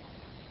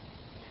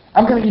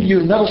 I'm going to give you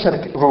another set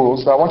of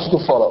rules that I want you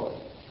to follow.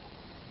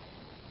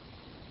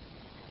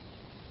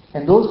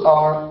 And those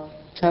are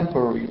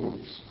temporary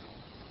rules.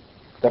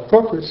 The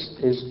purpose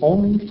is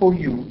only for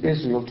you,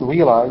 Israel, to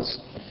realize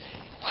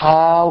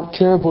how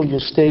terrible your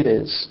state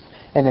is,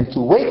 and then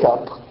to wake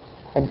up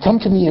and come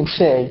to me and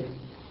say,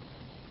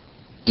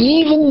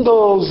 even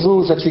those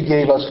rules that you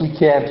gave us, we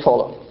can't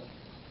follow.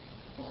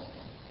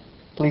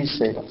 Please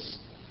save us.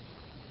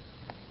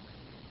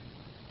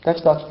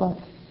 That's God's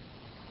plan.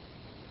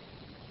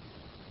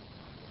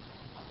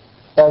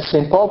 As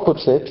St. Paul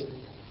puts it,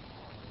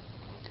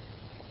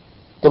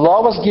 the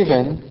law was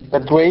given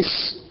that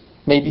grace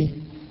may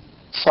be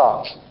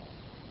sought,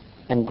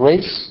 and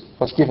grace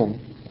was given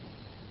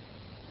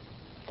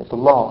that the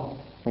law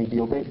may be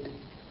obeyed.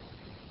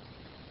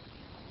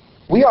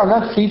 We are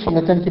not freed from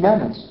the 10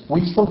 Commandments.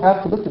 We still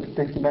have to look at the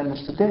 10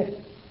 Commandments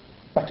today.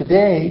 But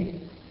today,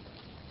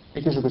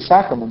 because of the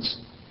sacraments,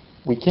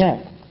 we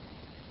can.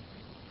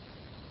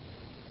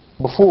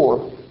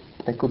 Before,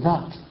 they could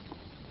not.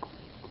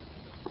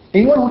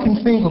 Anyone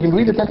who can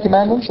read the 10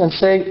 Commandments and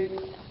say,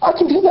 I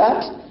can do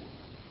that,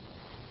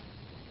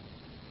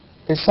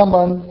 is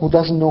someone who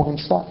doesn't know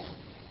himself.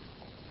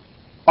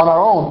 On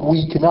our own,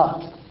 we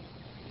cannot.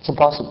 It's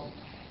impossible.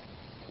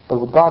 But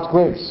with God's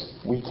grace,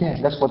 we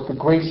can. That's what the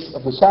grace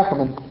of the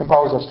sacrament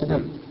empowers us to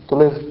do, to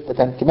live the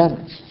 10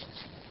 Commandments.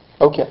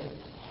 Okay.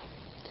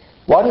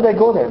 Why did I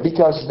go there?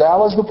 Because that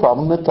was the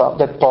problem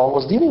that Paul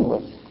was dealing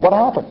with. What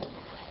happened?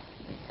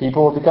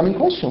 People were becoming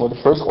Christian. Well,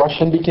 the first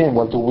question became,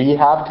 well, do we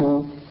have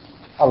to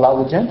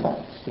allow the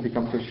Gentiles to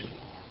become Christian?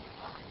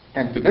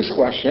 And to this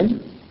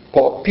question,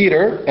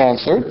 Peter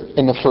answered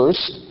in the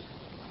first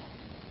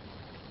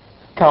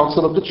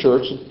council of the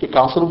church, the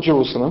council of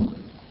Jerusalem,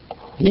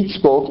 he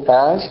spoke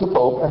as the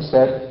Pope and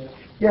said,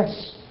 yes,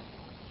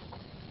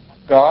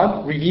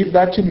 God revealed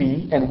that to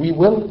me, and we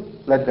will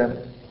let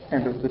them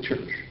enter the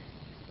church.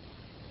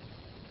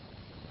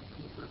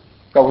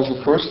 That was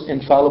the first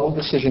infallible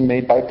decision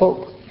made by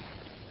Pope.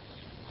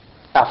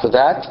 After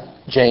that,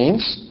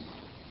 James,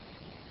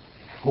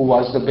 who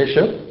was the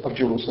bishop of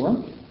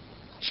Jerusalem,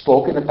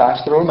 spoke in a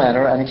pastoral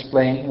manner and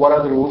explained what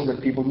are the rules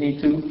that people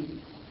need to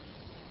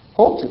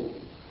hold to.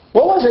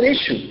 What was at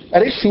issue?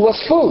 At issue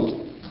was food.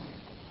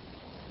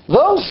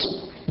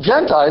 Those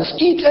Gentiles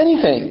eat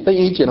anything. They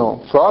eat,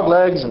 frog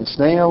legs and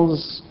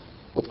snails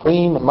with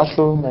cream and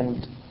mushroom,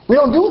 and we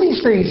don't do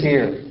these things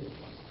here.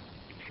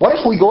 What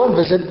if we go and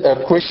visit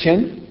a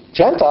Christian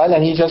Gentile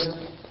and he just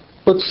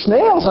puts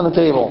snails on the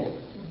table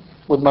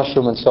with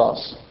mushroom and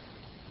sauce?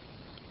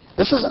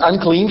 This is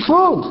unclean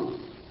food.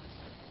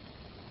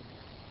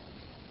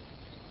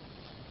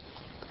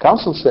 The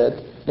council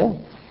said, yeah,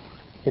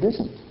 it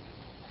isn't.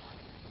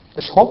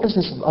 This whole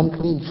business of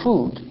unclean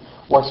food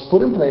was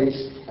put in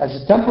place as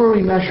a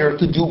temporary measure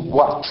to do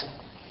what?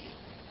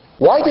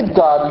 Why did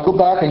God, you go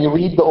back and you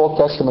read the Old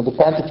Testament, the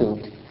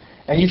Pentateuch,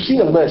 and you see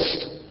a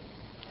list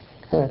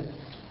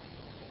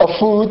of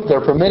food that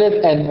are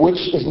permitted and which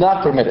is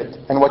not permitted,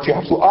 and what you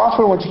have to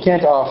offer and what you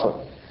can't offer.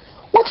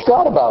 What's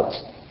God about?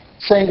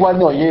 Saying, well,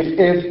 no,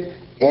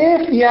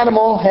 if the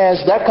animal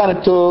has that kind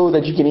of toe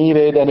that you can eat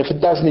it, and if it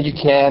doesn't, you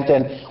can't,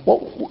 and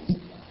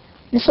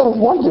you sort of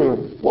wonder,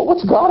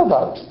 what's God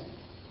about?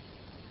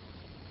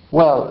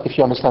 Well, if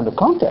you understand the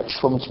context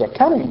from which they're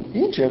coming,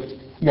 Egypt,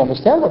 you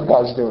understand what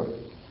God's doing.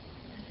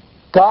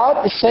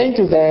 God is saying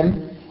to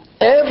them,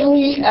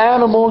 every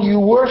animal you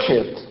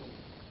worship,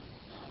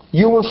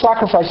 you will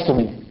sacrifice to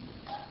me.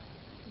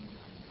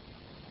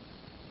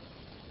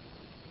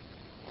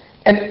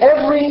 And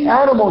every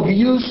animal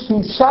you use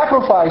to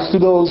sacrifice to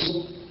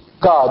those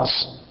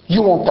gods,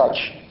 you won't touch.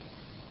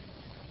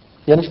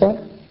 You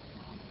understand?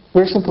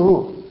 Very simple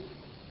rule.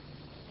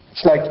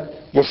 It's like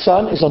your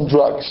son is on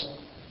drugs.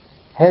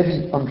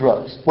 Heavy on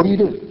drugs. What do?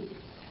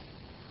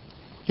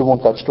 You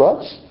won't touch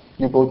drugs.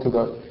 You go to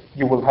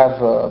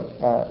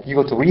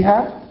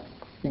rehab.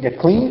 You get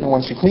clean, and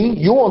once you're clean,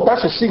 you won't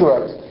touch a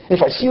cigarette.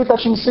 If I see you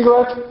touching a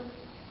cigarette,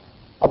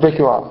 I'll break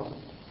your arm.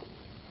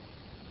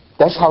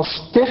 That's how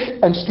stiff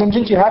and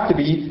stringent you have to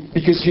be,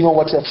 because you know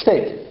what's at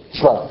stake.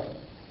 It's life.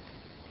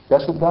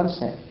 That's what God is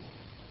saying.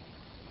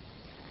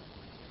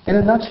 In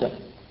a nutshell,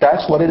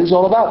 that's what it is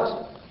all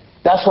about.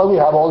 That's why we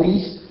have all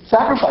these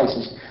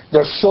sacrifices.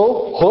 They're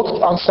so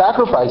hooked on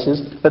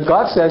sacrifices that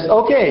God says,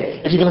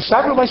 okay, if you're going to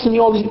sacrifice to me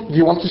if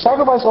you want to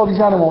sacrifice all these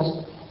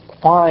animals,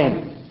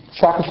 fine,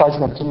 sacrifice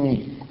them to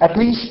me. At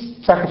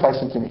least sacrifice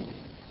them to me.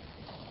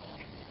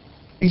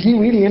 Is he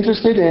really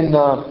interested in,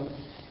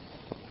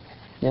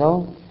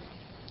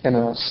 in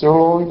a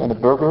sirloin and a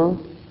burger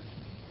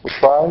with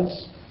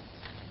fries?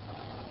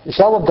 Is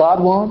that what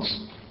God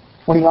wants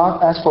when he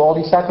asks for all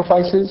these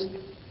sacrifices?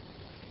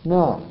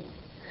 No.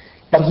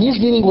 And he's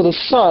dealing with a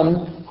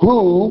son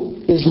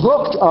who is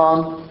hooked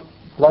on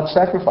blood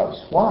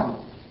sacrifice. Why?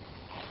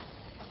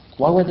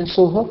 Why were they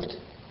so hooked?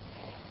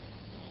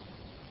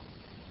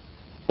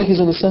 Because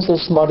in a sense they're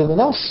smarter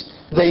than us.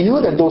 They knew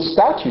that those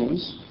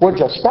statues were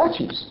just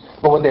statues.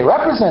 But what they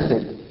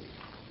represented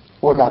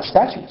were not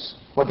statues.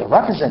 What they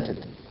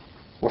represented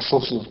were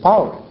sources of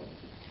power.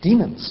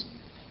 Demons.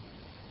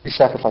 You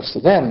sacrifice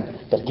to them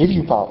that give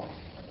you power.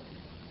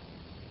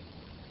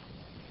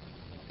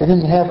 They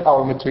didn't have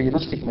our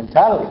materialistic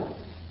mentality,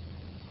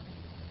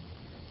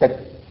 that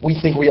we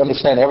think we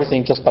understand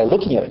everything just by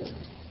looking at it.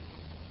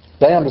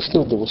 They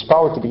understood there was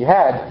power to be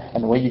had,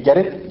 and the way you get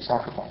it, you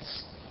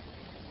sacrifice.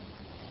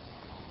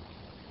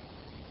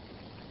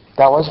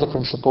 That was the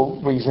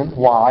principal reason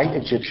why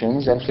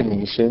Egyptians and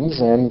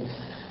Phoenicians and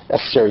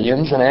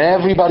Assyrians and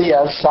everybody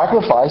else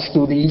sacrificed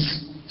to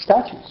these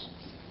statues.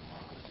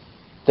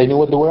 They knew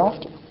what they were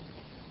after.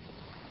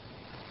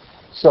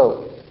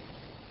 So,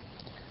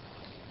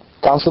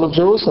 Council of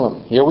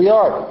Jerusalem, here we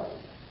are.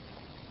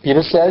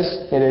 Peter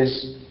says it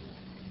is,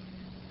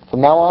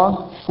 from now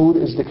on, food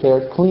is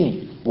declared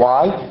clean.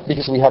 Why?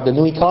 Because we have the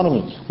new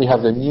economy. We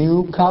have the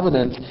new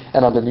covenant.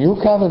 And on the new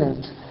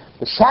covenant,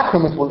 the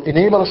sacrament will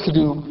enable us to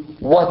do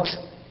what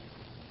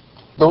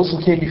those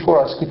who came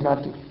before us could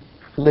not do.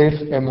 Live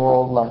a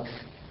moral life.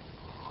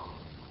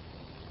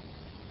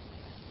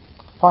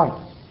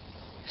 Fine.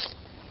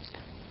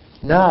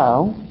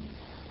 Now,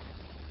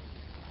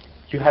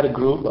 you had a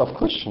group of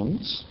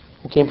Christians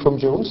who came from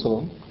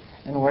Jerusalem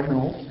and were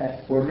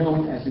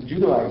known as the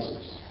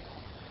Judaizers.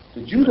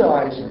 The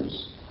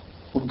Judaizers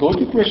would go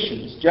to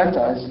Christians,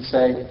 Gentiles, and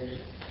say,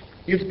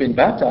 you've been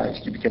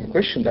baptized, you became a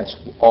Christian, that's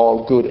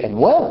all good and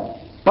well.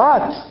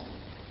 But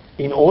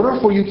in order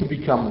for you to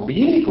become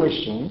really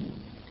Christian,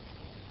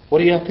 what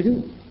do you have to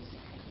do?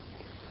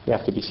 You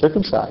have to be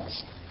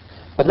circumcised.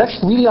 But let's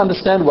really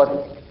understand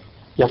what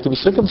you have to be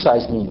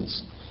circumcised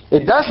means.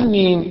 It doesn't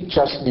mean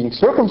just being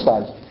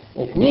circumcised.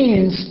 It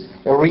means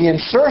a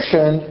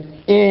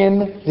reinsertion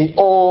in the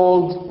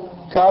old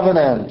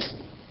covenant.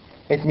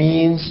 It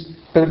means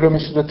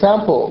pilgrimage to the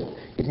temple.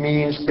 It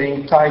means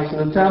paying tithe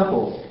to the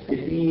temple.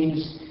 It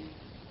means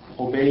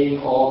obeying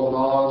all the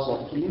laws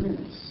of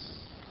cleanliness.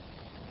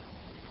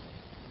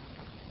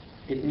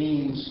 It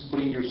means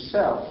putting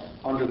yourself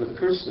under the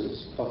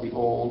curses of the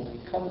old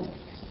covenant.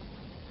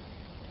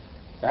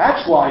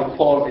 That's why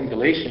Paul in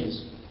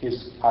Galatians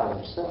is out of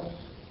himself.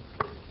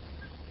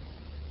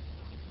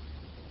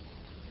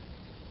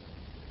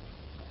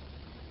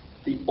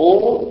 The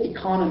old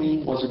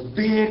economy was a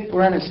big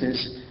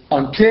parenthesis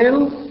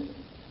until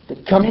the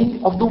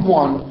coming of the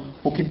one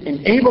who can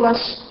enable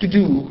us to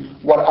do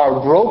what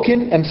our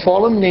broken and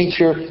fallen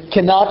nature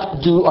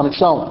cannot do on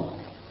its own.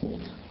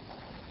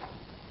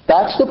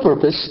 That's the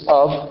purpose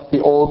of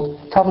the old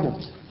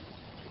covenant.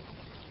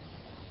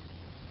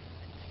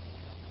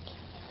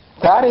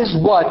 That is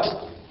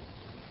what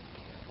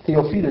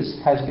Theophilus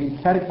has been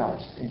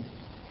catechized in.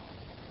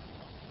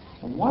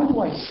 And why do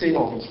I say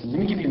all this? Let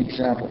me give you an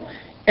example.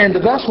 And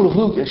the Gospel of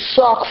Luke is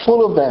chock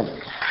full of them.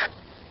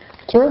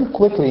 Turn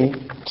quickly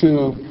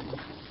to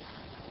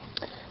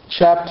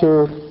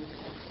chapter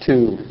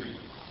 2.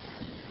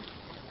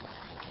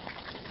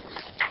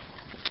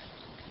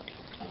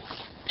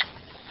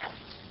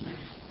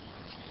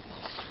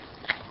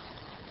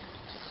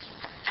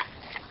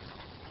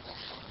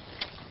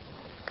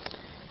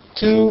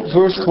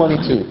 Verse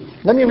 22.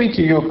 Let me read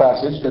to you a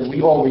passage that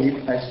we all read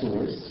as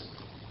tourists.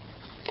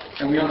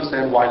 And we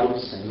understand why Luke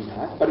is saying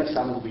that, but it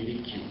sounded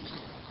really cute.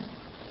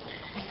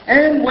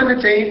 And when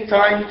the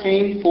time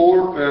came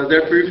for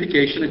their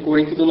purification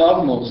according to the law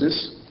of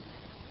Moses,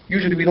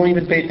 usually we don't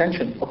even pay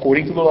attention,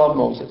 according to the law of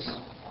Moses.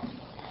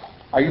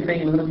 Are you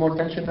paying a little bit more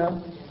attention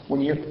now?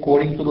 When you're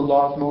according to the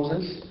law of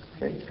Moses?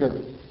 Okay,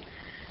 good.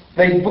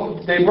 They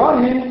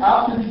brought him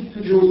out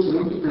to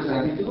Jerusalem to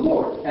present him to the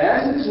Lord.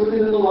 As it is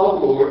written in the law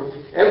of the Lord,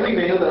 every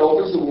male that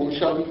opens the womb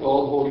shall be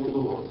called holy to the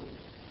Lord.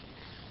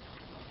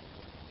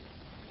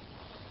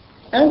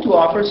 And to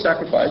offer a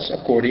sacrifice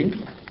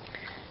according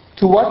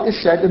to what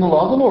is said in the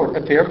law of the Lord,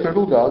 a pair of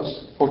turtle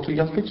doves or 2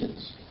 young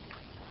pigeons.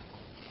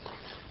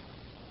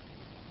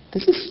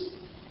 Does this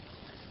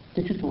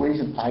get you to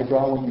raise an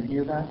eyebrow when you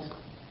hear that?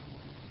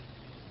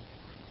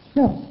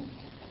 No.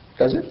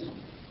 Does it?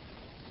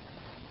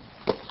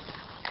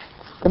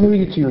 Let me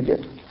read it to you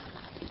again.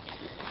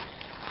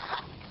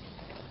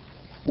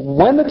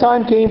 When the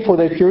time came for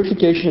their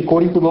purification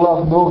according to the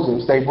law of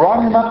Moses, they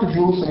brought him up to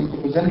Jerusalem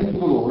to present him to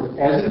the Lord.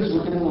 As it is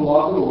written in the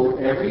law of the Lord,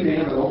 every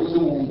man that opens the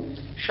womb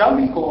shall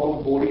be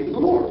called holy to the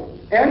Lord.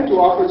 And to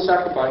offer a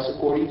sacrifice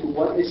according to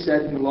what is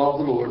said in the law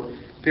of the Lord,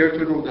 pair of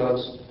turtle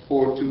doves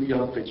or 2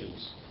 young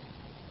pigeons.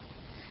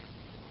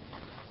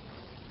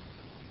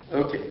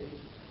 Okay.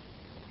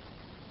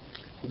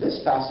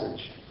 This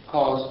passage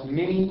caused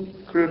many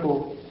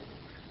critical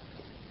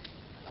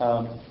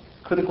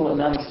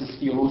analysis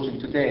theologian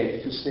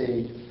today to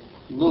say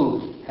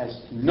Luke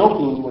has no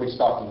clue what he's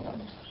talking about.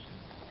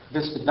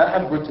 This could not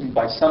have been written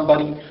by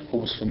somebody who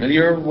was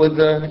familiar with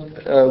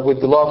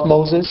the law of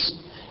Moses.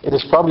 It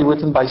is probably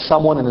written by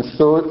someone in the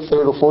third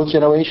or fourth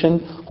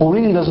generation who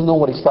really doesn't know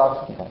what he's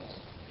talking about.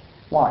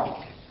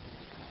 Why?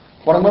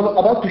 What I'm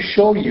about to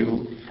show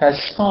you has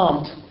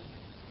stumped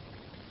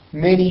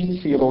many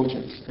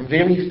theologians, and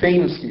very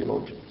famous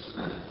theologians.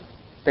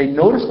 They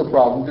noticed the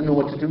problem, didn't know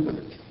what to do with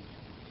it.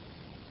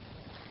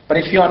 But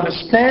if you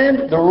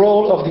understand the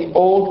role of the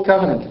Old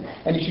Covenant,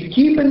 and if you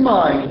keep in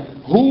mind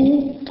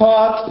who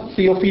taught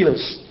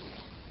Theophilus,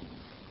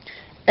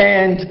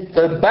 and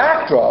the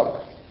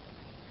backdrop,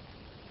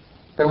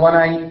 then when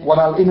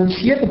I'll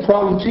enunciate the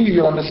problem to you,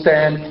 you'll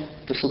understand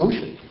the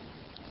solution.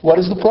 What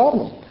is the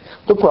problem?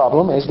 The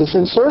problem is this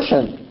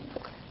insertion.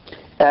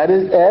 As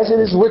it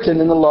is written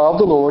in the law of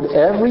the Lord,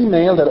 every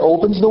male that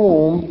opens the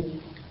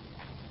womb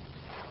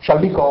shall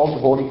be called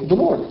holy to the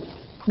Lord.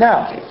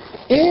 Now,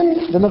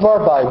 in the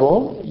Navarre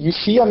Bible, you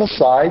see on the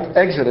side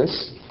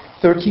Exodus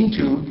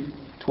 13:2,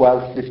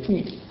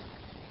 12:15.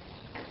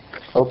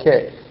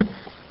 Okay.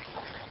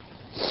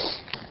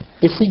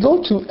 If we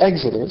go to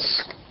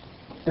Exodus,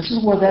 this is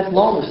where that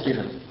law is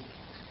given.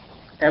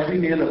 Every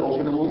male that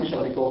opens the womb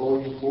shall be called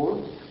holy to the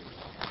Lord.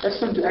 Let's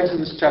turn to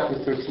Exodus chapter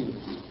 13.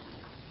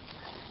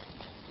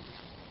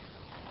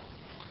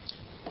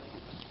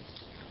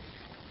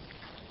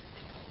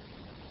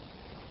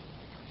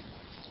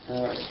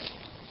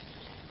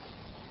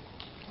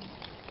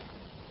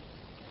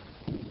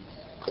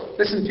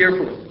 Listen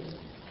carefully.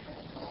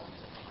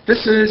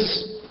 This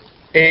is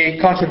a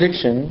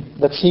contradiction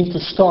that seemed to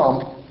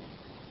stump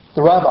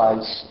the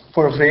rabbis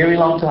for a very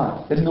long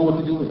time. They didn't know what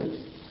to do with it.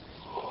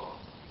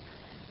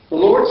 The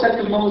Lord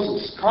said to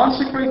Moses,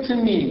 "Consecrate to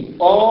me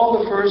all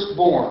the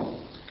firstborn.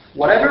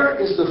 Whatever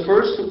is the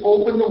first to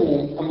open the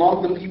womb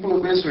among the people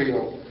of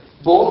Israel,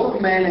 both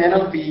of man and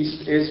of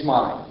beast, is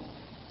mine."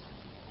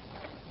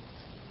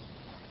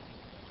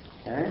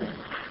 Okay?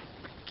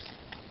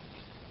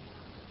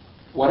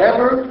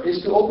 Whatever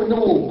is to open the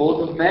womb,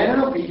 both of man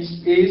and of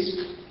beast,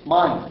 is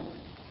mine.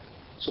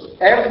 So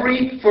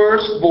every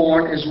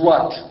firstborn is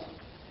what?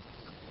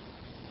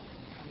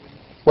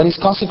 When he's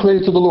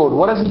consecrated to the Lord,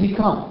 what does he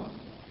become?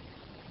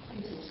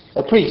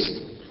 A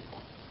priest.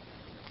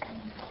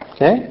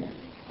 Okay?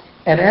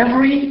 And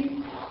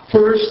every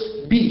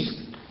first beast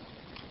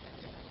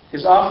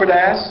is offered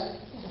as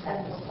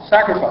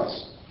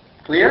sacrifice.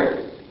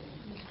 Clear?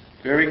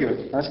 Very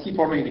good. Let's keep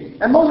on reading.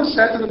 And Moses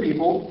said to the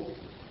people,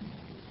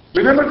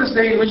 remember this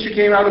day in which you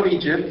came out of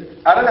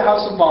Egypt, out of the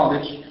house of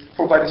bondage,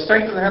 for by the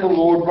strength of the hand of the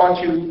Lord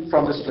brought you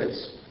from this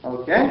place.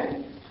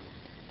 Okay?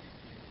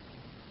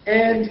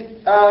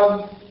 And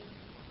all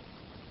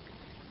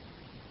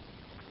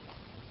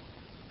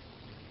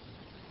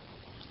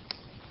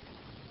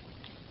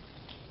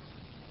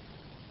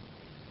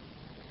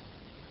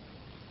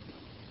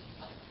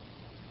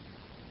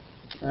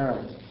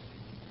right.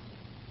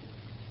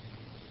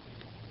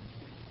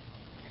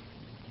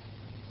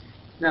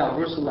 Now,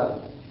 verse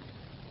 11.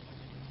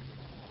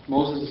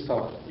 Moses is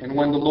talking. And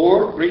when the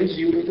Lord brings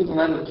you into the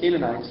land of the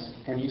Canaanites,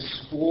 and He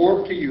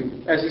swore to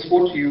you, as He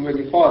swore to you and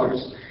your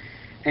fathers,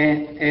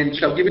 and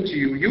shall give it to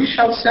you, you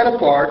shall set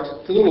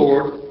apart to the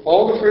Lord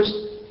all the first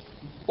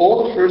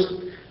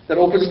that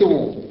opens the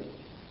womb.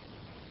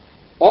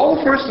 All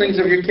the firstlings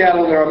of your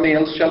cattle that are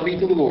males shall be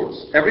to the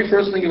Lord's. Every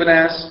firstling of an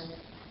ass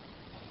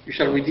you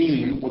shall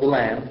redeem with a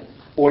lamb,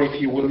 or if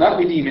you will not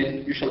redeem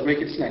it, you shall break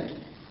its neck.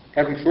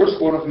 Every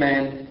firstborn of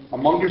man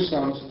among your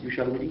sons you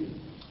shall redeem.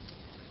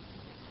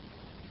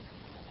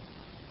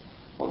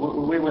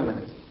 Wait a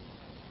minute.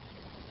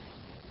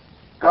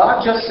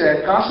 God just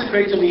said,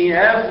 consecrate to me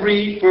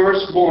every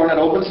firstborn that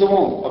opens the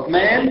womb, of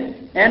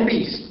man and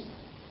beast.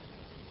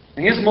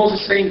 And here's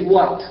Moses saying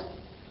what?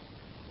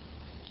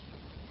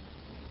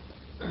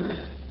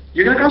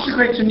 You're going to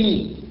consecrate to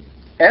me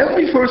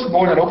every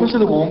firstborn that opens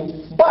the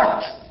womb,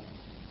 but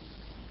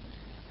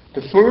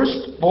the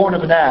firstborn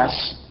of an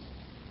ass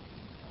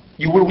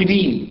you will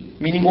redeem.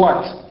 Meaning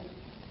what?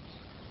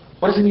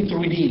 What does it mean to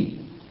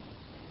redeem?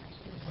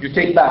 You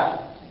take back.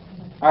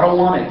 I don't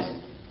want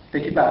it.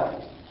 Take it back.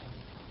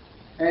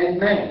 And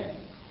man,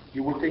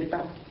 you will take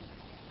back.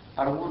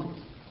 I don't want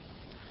it.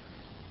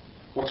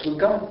 What's with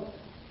God?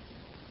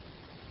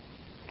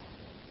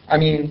 I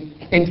mean,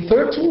 in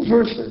 13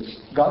 verses,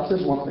 God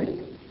says one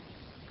thing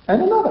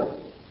and another.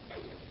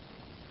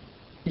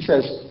 He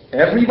says,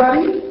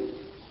 everybody,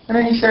 and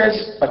then He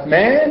says, but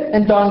man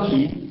and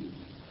donkey,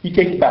 He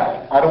takes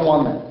back. I don't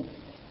want that.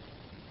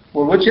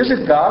 Well, which is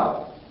it,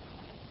 God?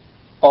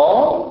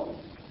 All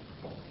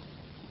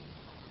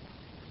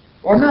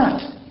or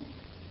not?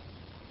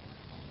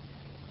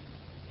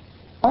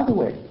 By the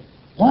way,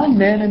 why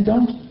man and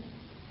donkey?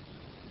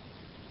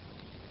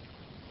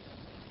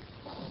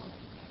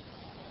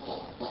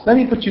 Let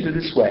me put you to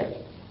this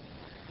way.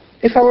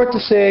 If I were to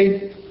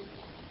say,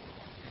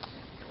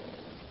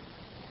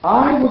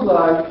 I would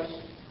like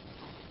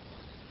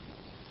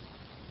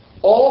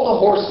all the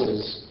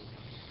horses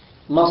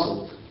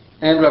muzzled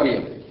and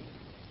rabied.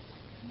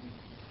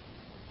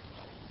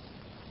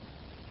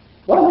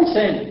 What am I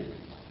saying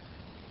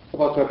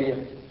about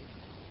Rabia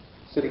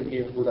sitting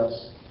here with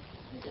us?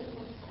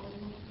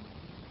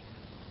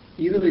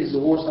 Either is the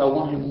horse, I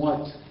want him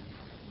what?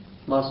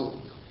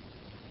 Muzzled.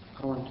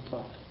 I want him to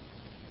talk.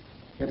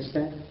 You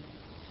understand?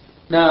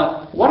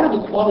 Now, what are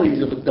the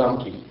qualities of a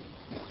donkey?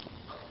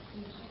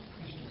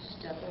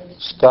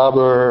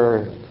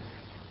 Stubborn.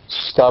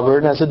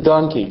 Stubborn as a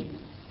donkey.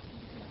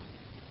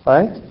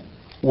 Right?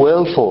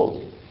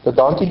 Willful. The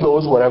donkey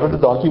goes wherever the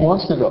donkey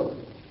wants to go.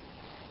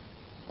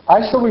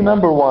 I still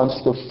remember once,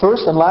 the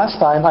first and last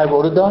time I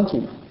rode a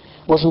donkey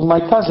was with my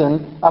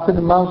cousin up in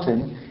the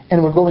mountain,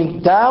 and we're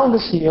going down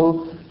this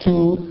hill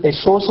to a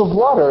source of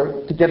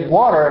water to get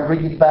water and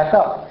bring it back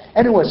up.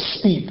 And it was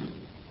steep.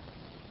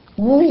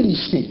 Really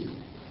steep.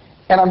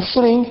 And I'm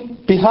sitting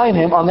behind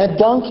him on that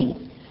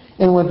donkey.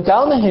 And went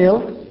down the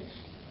hill,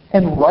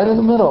 and right in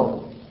the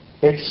middle,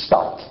 it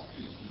stopped.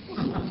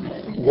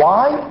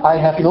 Why? I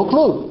have no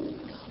clue.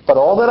 But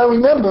all that I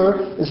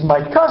remember is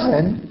my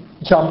cousin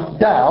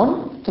jumped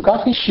down, took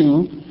off his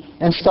shoe,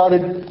 and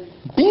started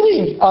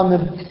beating on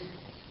the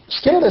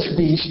scareless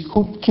beast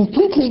who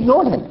completely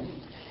ignored him.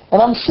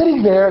 And I'm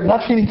sitting there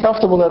not feeling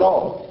comfortable at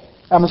all.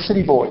 I'm a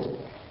city boy.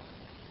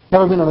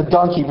 Never been on a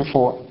donkey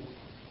before.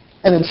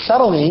 And then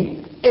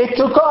suddenly, it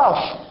took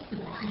off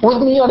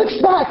with me on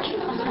its back.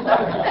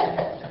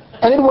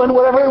 And it went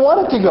wherever it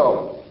wanted to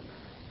go.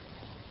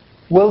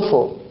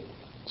 Willful.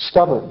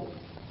 Stubborn.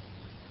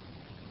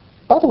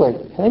 By the way,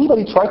 has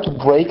anybody tried to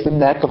break the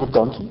neck of a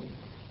donkey?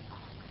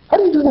 How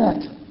do you do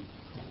that?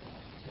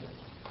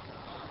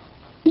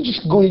 You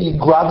just go and you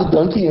grab the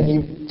donkey and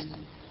you...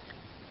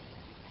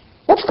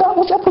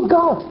 What's up with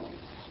God?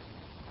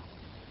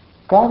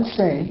 God is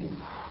saying,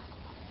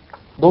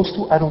 those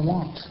two I don't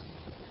want.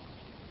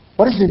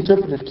 What is the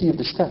interpretive key of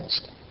this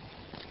text?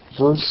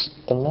 Verse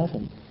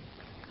 11.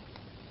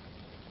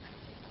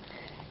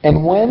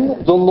 And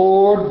when the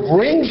Lord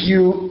brings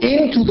you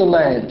into the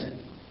land.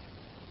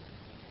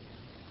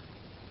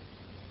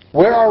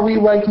 Where are we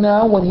right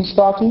now when He's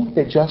talking?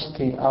 They just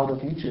came out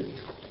of Egypt.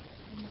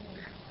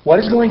 What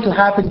is going to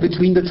happen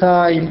between the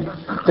time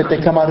that they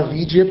come out of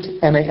Egypt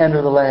and they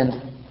enter the land?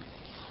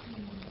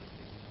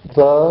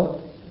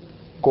 The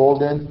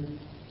golden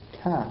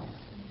calf.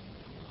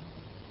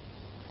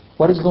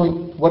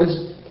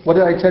 What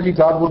did I tell you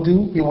God will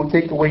do? He will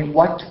take away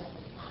what?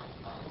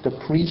 The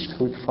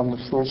priesthood from the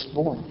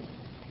firstborn.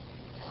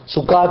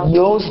 So God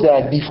knows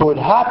that before it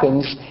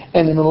happens,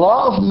 and in the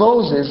law of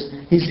Moses,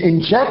 He's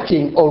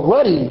injecting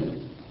already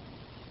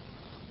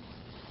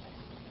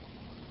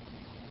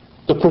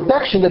the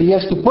protection that He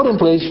has to put in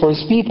place for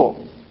His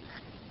people.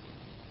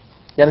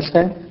 You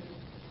understand?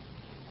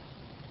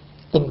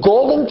 The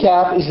golden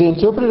calf is the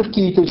interpretive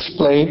key to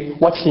explain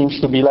what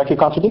seems to be like a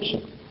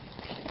contradiction.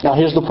 Now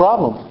here's the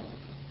problem.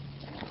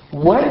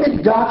 When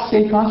did God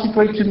say,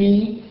 consecrate to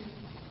me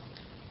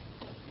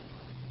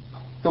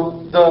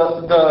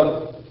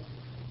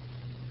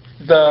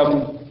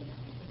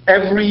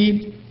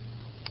every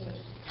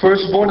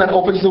firstborn that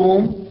opens the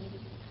womb?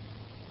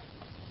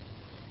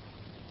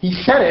 He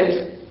said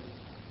it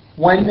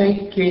when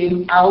they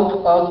came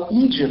out of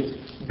Egypt,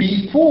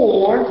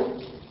 before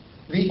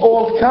the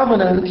old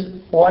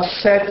covenant was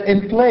set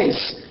in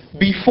place,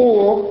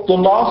 before the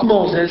law of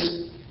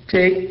Moses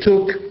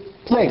took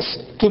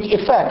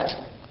effect.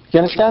 You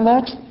understand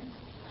that?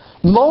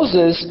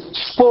 Moses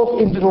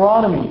spoke in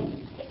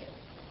Deuteronomy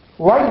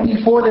right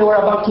before they were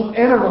about to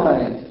enter the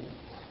land.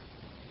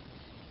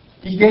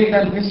 He gave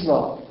them His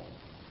law,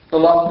 the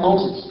law of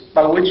Moses,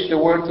 by which they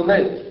were to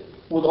live,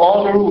 with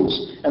all the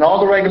rules and all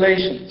the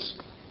regulations.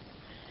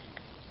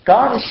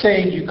 God is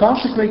saying, you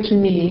consecrate to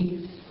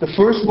me the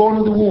firstborn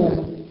of the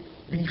womb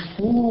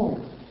before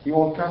the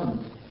Old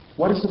Covenant.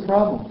 What is the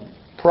problem?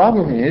 The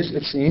problem is,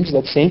 it seems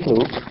that St.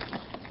 Luke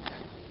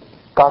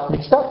got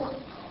mixed up.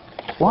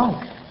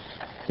 Why?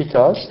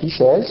 Because he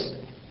says,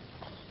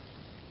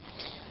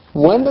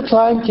 when the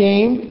time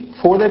came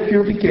for their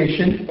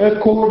purification,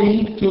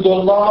 according to the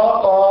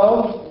law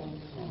of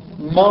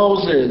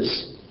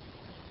Moses.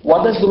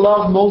 What does the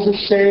law of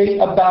Moses say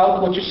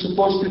about what you're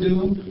supposed to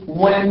do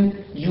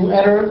when you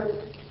enter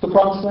the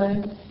promised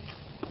land?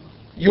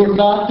 You're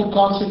not to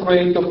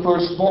consecrate the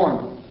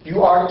firstborn.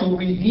 You are to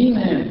redeem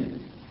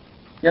him.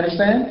 You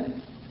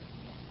understand?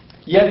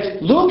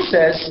 Yet Luke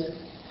says,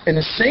 in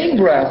the same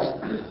breath,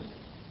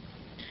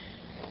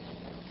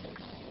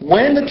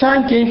 when the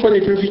time came for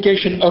their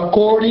purification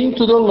according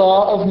to the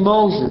law of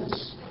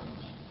Moses,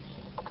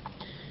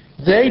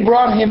 they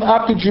brought him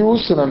up to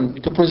Jerusalem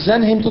to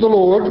present him to the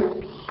Lord.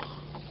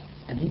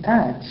 And he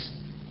adds,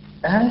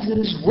 as it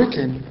is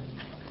written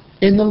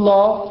in the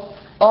law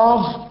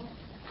of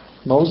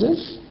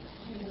Moses,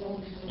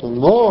 the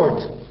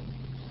Lord,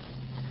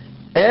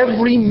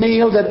 every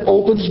male that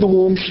opens the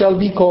womb shall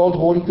be called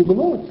holy to the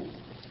Lord.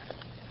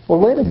 Well,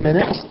 wait a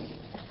minute.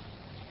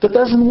 That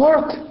doesn't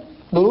work,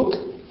 Luke.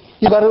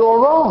 You got it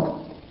all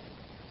wrong.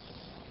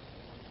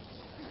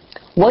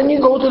 When you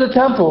go to the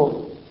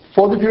temple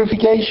for the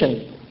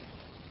purification,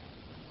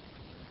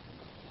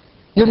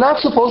 you're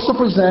not supposed to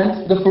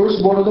present the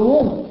firstborn of the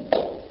womb.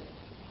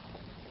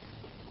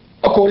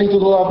 According to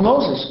the law of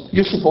Moses,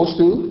 you're supposed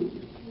to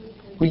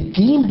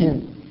redeem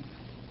him.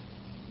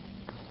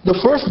 The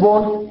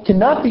firstborn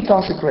cannot be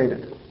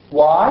consecrated.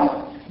 Why?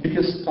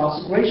 Because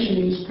consecration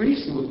means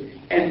priesthood.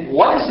 And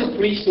what is the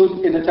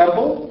priesthood in the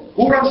temple?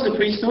 Who runs the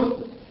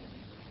priesthood?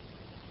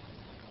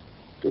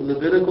 The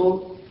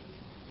Levitical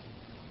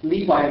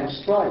Levi and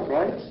his tribe,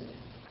 right?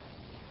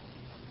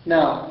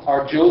 Now,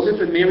 are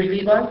Joseph and Mary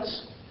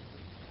Levites?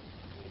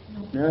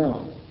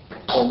 No,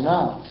 they're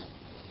not.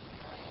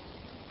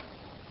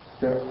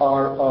 They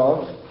are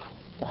of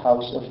the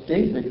house of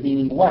David,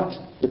 meaning what?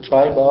 The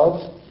tribe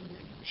of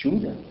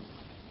Judah.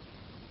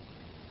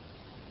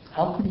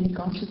 How could he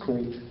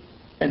consecrate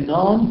a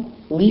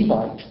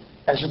non-Levite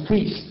as a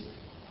priest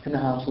in the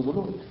house of the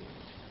Lord?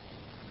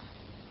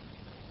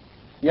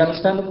 You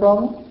understand the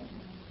problem?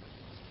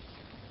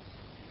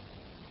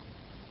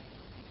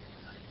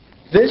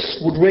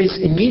 This would raise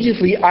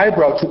immediately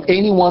eyebrow to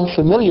anyone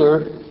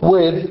familiar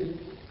with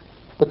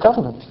the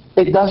covenant.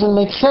 It doesn't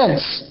make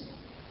sense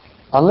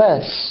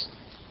unless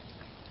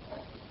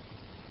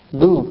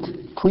Luke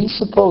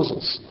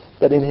presupposes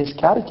that in his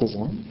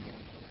catechism,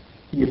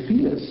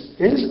 Theophilus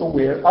is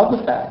aware of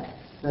the fact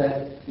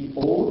that the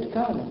old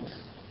covenant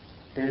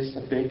is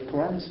a big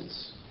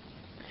parenthesis.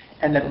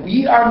 And that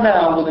we are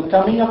now, with the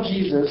coming of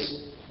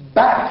Jesus,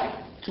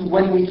 back to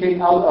when we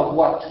came out of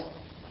what?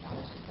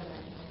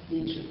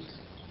 Egypt.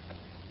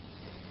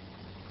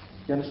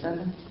 You understand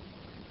that?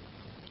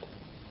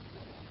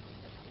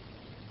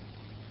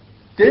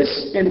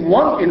 This, in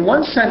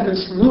one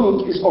sentence,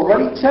 Luke is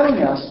already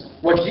telling us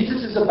what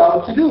Jesus is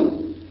about to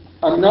do.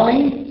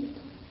 Annulling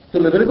the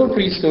Levitical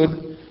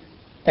priesthood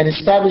and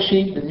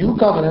establishing the new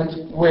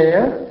covenant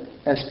where,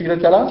 as Peter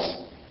tells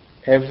us,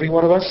 every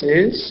one of us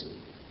is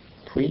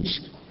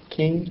priest,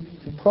 king,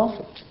 and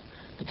prophet.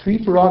 The three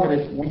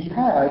prerogatives we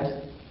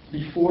had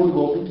before the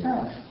golden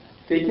calf,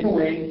 taken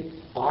away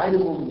by the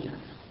golden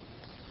calf.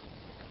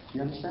 Do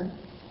you understand?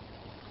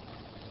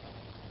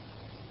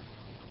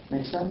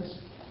 Make sense?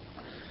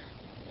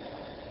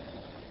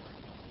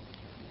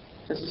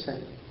 Just a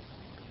second.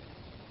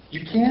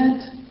 You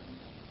can't...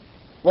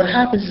 What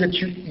happens is that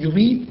you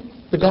read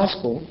the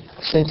Gospel,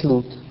 St.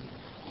 Luke,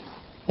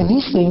 And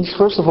these things,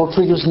 first of all,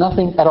 triggers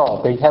nothing at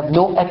all. They have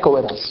no echo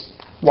in us.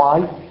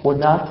 Why? We're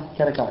not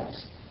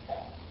catechized.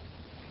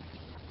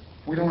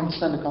 We don't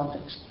understand the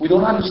context. We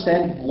don't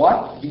understand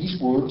what these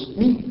words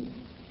mean.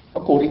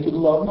 According to the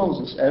law of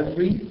Moses,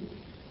 every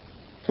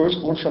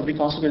firstborn shall be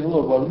consecrated to the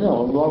Lord. Well,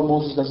 no, the law of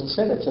Moses doesn't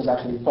say that. It says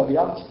actually quite the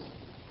opposite.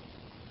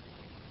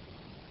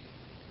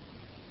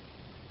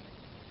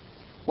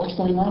 What's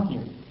going on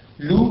here?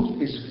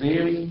 Luke is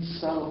very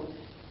subtle.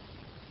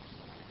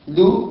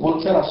 Luke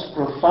will tell us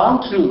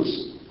profound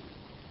truths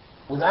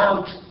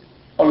without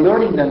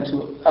alerting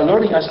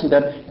us to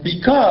them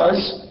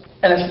because,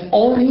 and it's the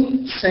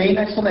only sane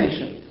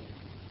explanation,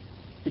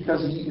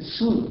 because he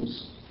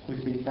assumes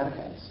we've been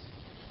catechized.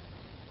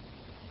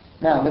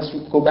 Now let's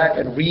go back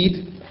and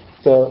read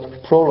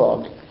the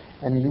prologue,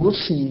 and you will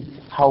see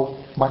how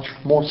much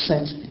more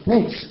sense it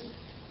makes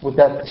with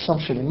that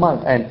assumption in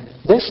mind. And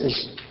this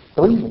is,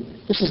 believe me,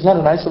 this is not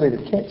an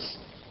isolated case.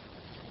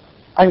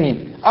 I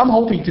mean, I'm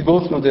hoping to go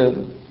through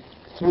the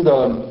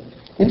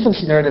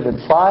infancy narrative in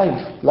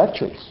 5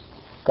 lectures,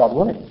 God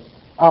willing.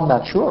 I'm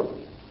not sure.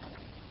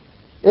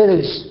 It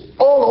is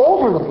all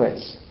over the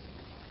place.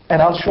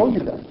 And I'll show you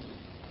that.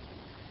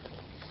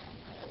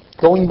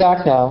 Going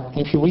back now,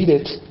 if you read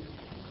it,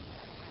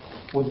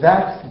 with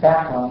that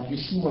background, you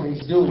see what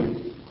he's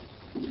doing.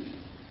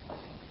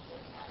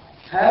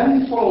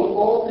 Having followed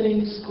all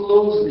things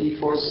closely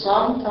for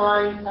some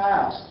time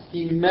past,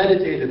 he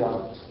meditated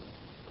on it.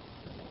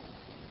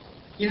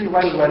 He didn't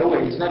write it right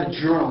away. He's not a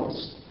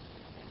journalist.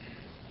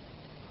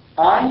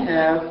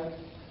 I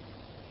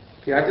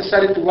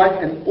decided to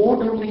write an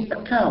orderly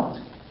account.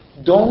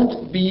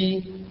 Don't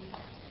be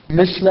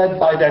misled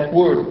by that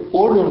word.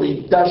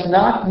 Orderly does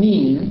not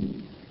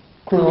mean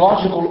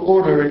chronological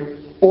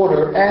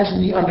order as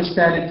we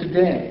understand it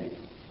today.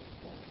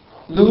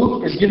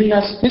 Luke is giving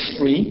us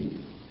history,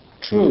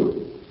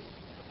 true,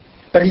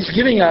 but he's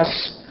giving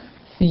us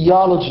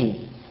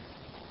theology.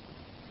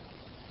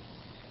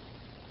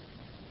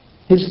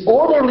 His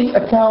orderly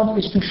account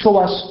is to show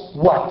us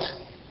what?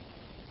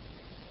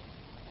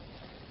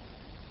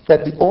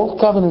 That the old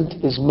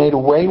covenant is made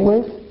away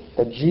with,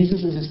 that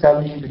Jesus is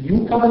establishing the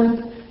new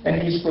covenant,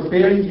 and he's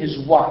preparing his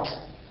what?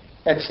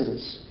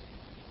 Exodus.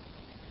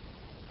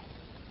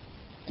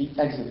 The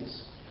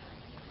Exodus.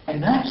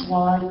 And that's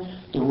why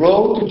the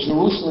road to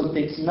Jerusalem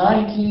takes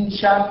 19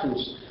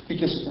 chapters.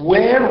 Because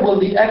where will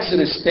the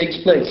Exodus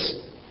take place?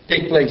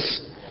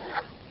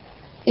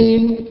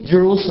 In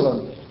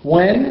Jerusalem.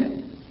 When?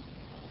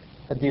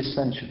 At the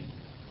Ascension.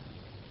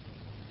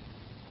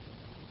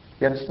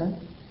 You understand?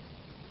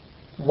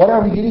 What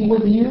are we dealing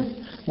with here?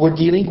 We're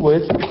dealing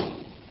with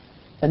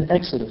an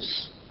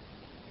Exodus.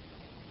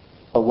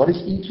 But what is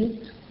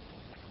Egypt?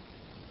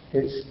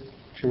 It's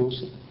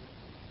Jerusalem.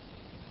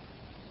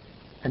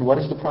 And what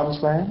is the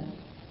promised land?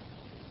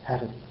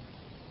 Heaven.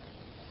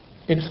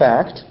 In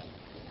fact,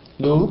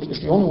 Luke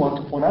is the only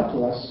one to point out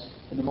to us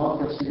in the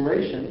Mount of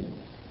Transfiguration,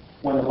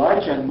 when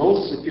Elijah and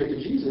Moses appeared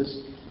to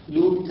Jesus,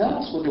 Luke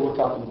tells us what they were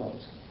talking about.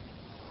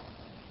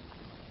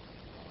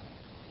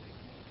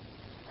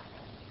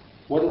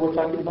 What they were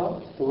talking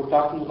about? They were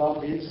talking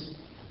about his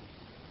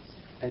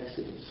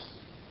Exodus.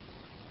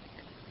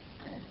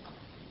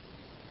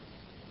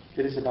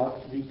 It is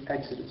about the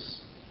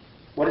Exodus.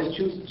 What is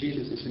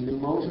Jesus? It's a new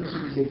Moses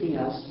taking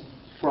us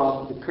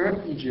from the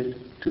current Egypt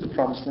to the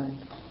Promised Land.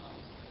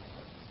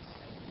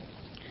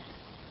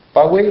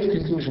 By way of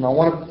conclusion, I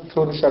want to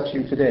throw this up to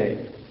you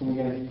today, and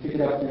we're going to pick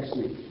it up next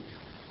week.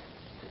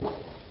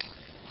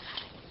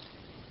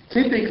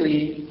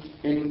 Typically,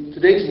 in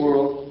today's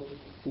world,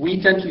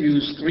 we tend to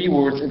use 3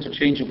 words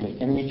interchangeably,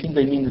 and we think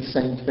they mean the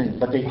same thing,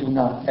 but they do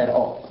not at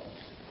all.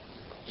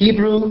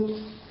 Hebrew,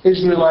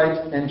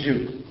 Israelite, and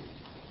Jew.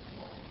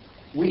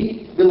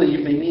 We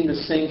believe they mean the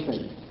same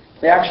thing.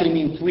 They actually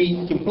mean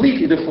 3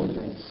 completely different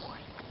things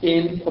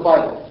in the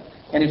Bible.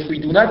 And if we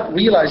do not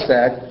realize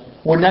that,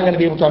 we're not going to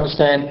be able to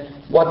understand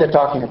what they're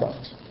talking about.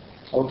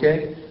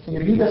 Okay? I'm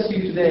going to give that to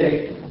you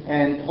today,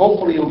 and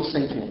hopefully it will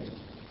sink in.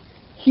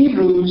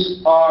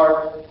 Hebrews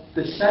are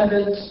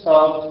descendants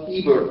of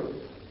Eber.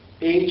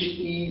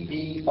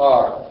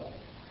 H-E-B-R.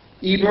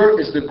 Eber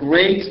is the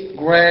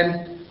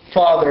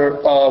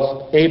great-grandfather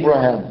of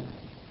Abraham.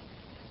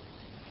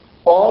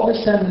 All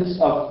descendants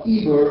of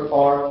Eber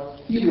are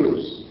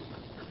Hebrews.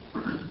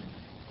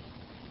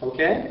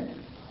 Okay?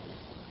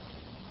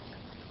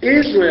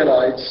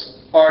 Israelites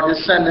are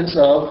descendants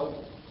of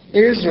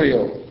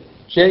Israel,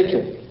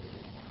 Jacob.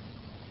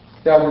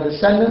 They are the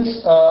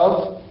descendants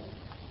of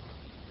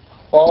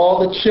all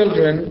the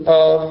children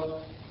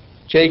of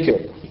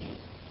Jacob.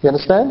 You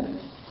understand?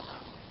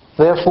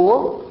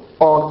 Therefore,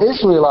 all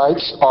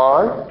Israelites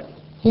are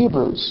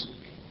Hebrews.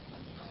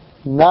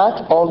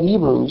 Not all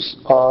Hebrews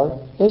are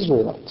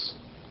Israelites.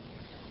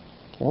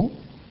 Okay?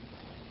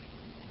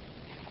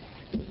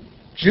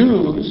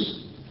 Jews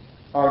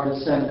are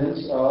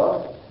descendants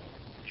of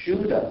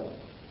Judah.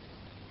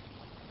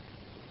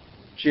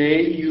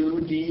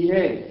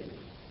 J-U-D-A.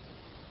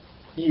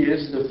 He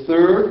is the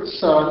 3rd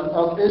son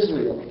of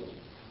Israel.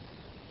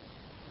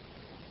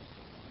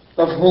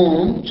 of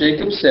whom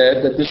Jacob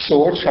said that the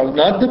sword shall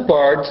not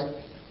depart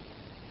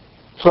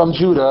from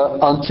Judah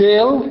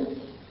until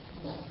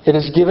it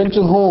is given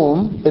to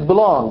whom it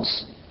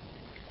belongs.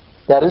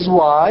 That is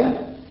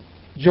why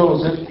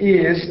Joseph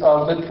is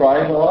of the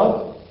tribe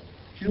of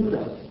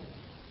Judah.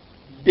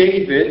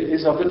 David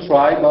is of the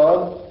tribe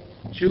of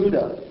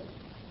Judah.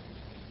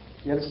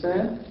 You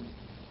understand?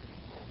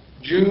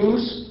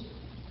 Jews,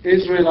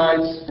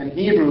 Israelites, and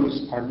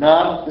Hebrews are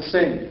not the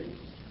same.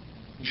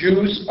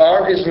 Jews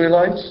are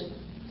Israelites.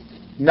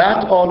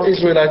 Not all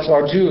Israelites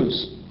are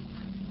Jews.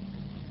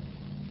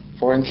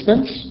 For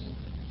instance,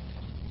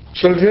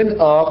 children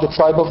of the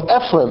tribe of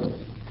Ephraim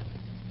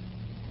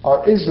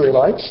are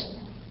Israelites,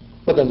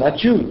 but they're not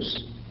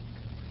Jews.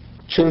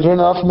 Children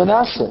of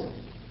Manasseh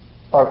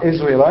are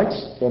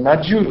Israelites, they're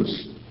not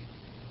Jews.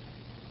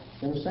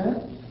 You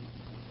understand?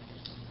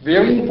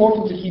 Very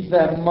important to keep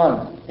that in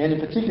mind. And in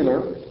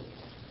particular,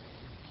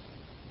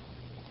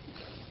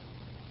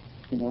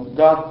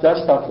 God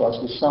does talk to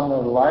us with some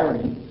level of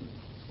irony.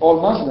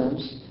 All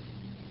Muslims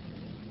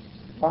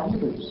are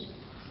Hebrews.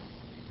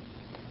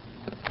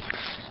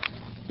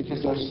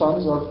 Because they're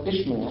sons of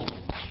Ishmael,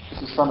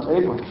 which is son of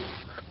Abraham.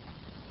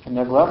 And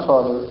their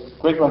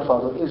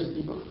great-grandfather is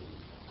Hebrew.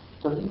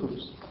 They're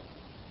Hebrews.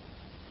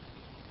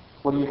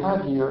 What you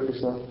have here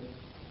is a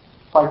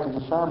fight in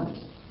the family.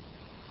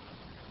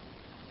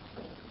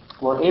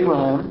 Where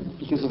Abraham,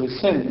 because of his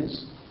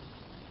sins,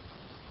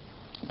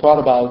 brought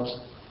about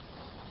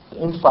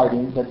the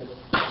infighting that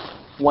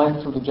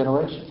went through the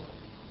generation.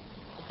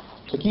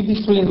 So keep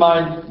these three in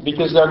mind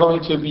because they're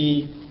going to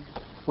be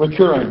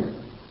recurring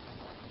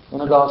in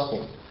the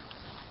gospel.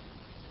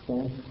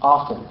 Okay?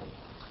 Often.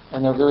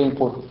 And they're very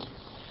important.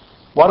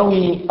 Why don't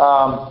we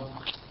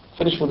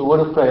finish with a word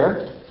of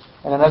prayer,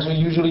 and then as we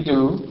usually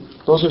do,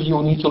 those of you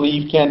who need to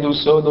leave can do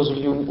so. Those of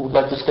you who would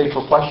like to stay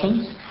for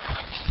questions.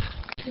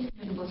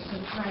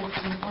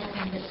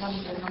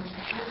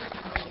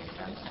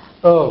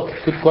 Oh,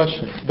 good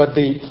question. But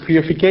the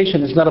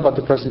purification is not about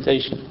the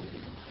presentation.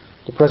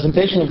 The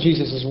presentation of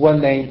Jesus is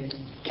when they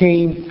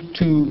came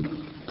to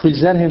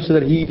present him so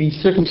that he be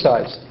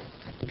circumcised.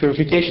 The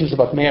purification is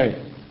about Mary.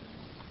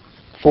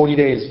 40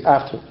 days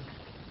after,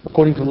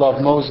 according to the law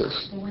of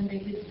Moses. So when they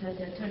did the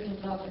church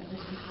of God, this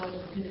is called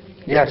the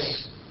purification.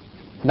 Yes,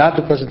 not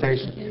the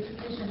presentation. The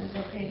purification is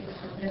okay, but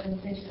the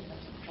presentation is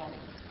the problem.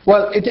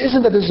 Well, it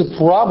isn't that there's a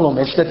problem,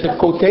 it's that the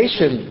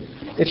quotation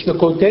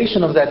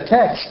of that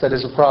text that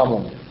is a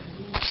problem,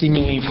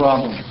 seemingly a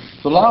problem.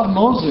 The law of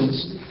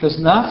Moses does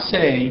not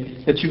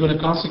say that you're going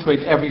to consecrate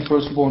every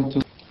firstborn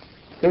to...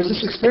 There was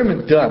this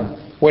experiment done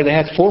where they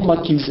had 4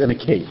 monkeys in a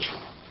cage.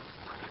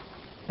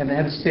 And they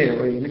had a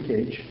stairway in the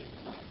cage.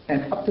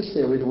 And up the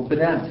stairway there were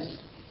bananas.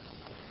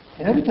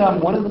 And every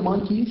time one of the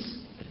monkeys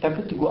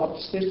attempted to go up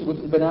the stairs to go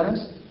to the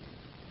bananas,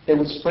 they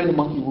would spray the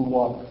monkey with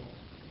water.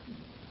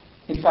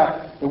 In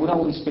fact, they would not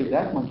only spray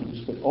that monkey, they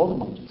would spray all the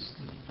monkeys.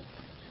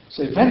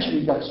 So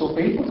eventually it got so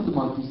painful to the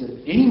monkeys that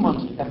any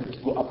monkey attempted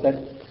to go up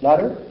that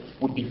ladder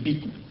would be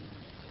beaten.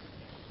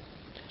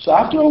 So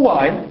after a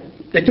while,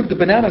 they took the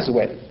bananas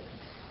away.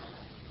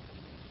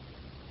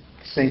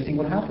 Same thing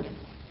would happen.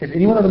 If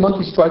any one of the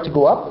monkeys tried to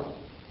go up,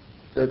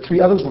 the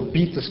 3 others would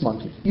beat this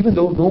monkey, even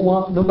though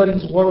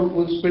nobody's water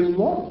was sprayed with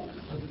water.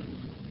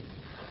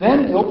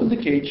 Then they opened the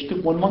cage,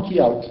 took 1 monkey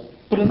out,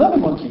 put another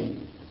monkey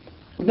in.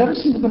 We'd never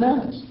seen the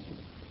bananas.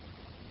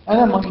 And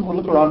that monkey would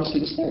look around and see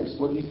the stairs.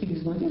 What do you think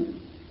he's going to do?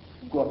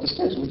 Go up the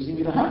stairs. What do you think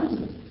is going to happen to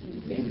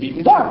them? They would beat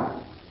him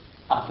down.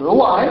 After a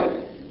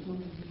while,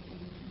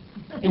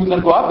 he would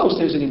not go up those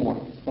stairs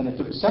anymore. Then they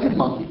took a second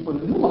monkey, put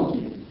a new monkey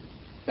in.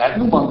 That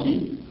new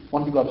monkey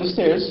wanted to go up the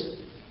stairs,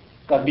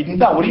 got beaten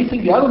down. What do you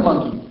think the other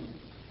monkey,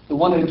 the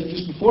one that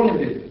introduced before him,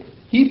 did?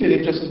 He did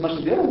it just as much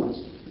as the other ones.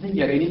 You think he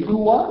had any clue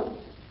why?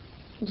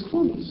 He was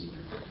clueless.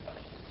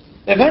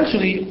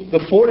 Eventually, the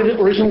 4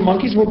 original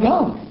monkeys were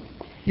gone.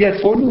 He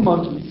had 4 new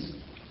monkeys,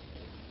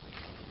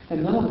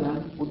 and none of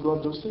them would go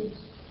up those stairs.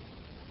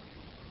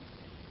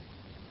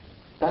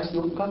 That's the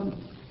old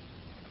covenant.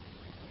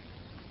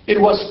 It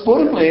was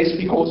put in place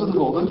because of the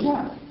golden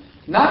calf.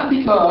 Not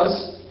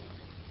because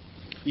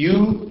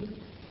you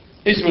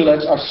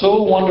Israelites are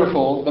so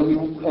wonderful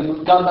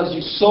and God loves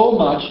you so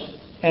much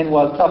and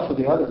while tough for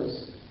the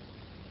others.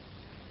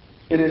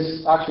 It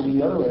is actually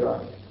the other way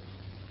around.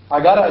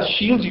 I gotta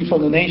shield you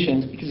from the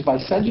nations because if I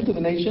send you to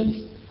the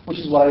nations, which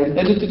is what I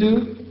intended to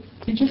do,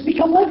 you just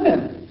become like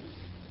them.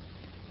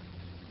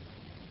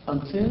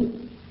 Until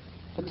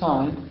the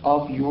time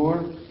of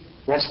your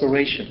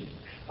restoration.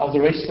 Of the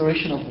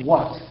restoration of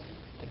what?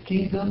 The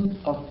kingdom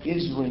of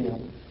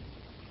Israel.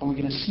 And we're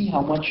going to see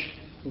how much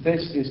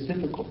this is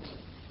difficult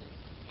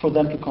for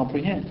them to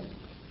comprehend.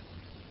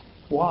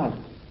 Why?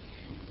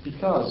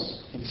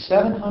 Because in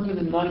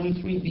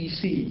 793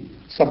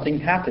 BC, something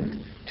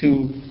happened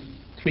to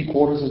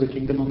 3/4 of the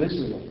kingdom of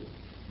Israel.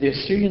 The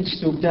Assyrians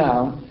stood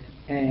down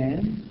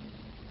and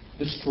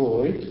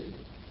destroyed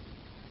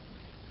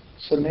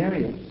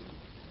Samaria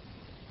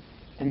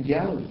and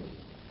Galilee.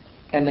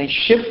 And they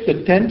shipped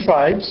the 10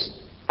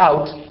 tribes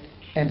out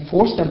and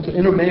forced them to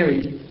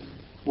intermarry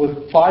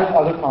with 5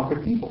 other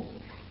conquered people.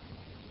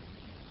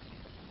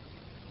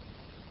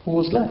 Who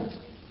was left?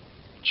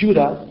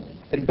 Judah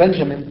and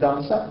Benjamin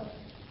down south.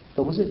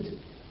 That was it.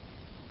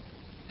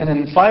 And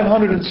in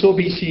 500 and so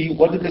BC,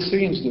 what did the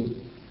Syrians do?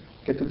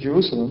 Get to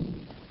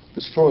Jerusalem,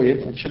 destroy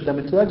it, and ship them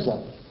into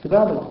exile to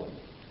Babylon.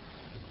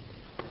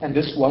 And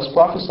this was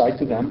prophesied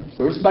to them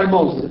first by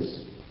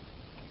Moses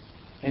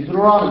in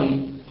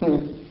Deuteronomy,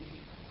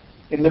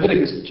 in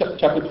Leviticus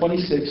chapter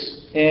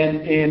 26,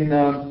 and in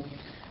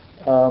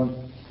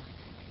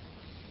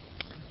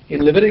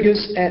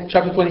Leviticus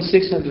chapter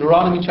 26 and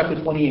Deuteronomy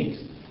chapter 28.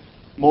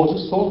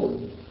 Moses told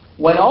them,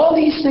 when all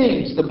these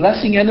things, the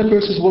blessing and the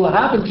curses, will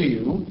happen to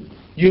you,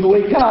 you'll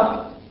wake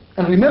up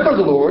and remember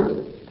the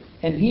Lord,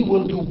 and He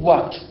will do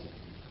what?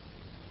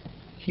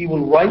 He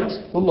will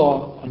write the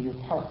law on your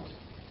heart.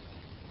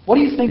 What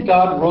do you think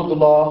God wrote the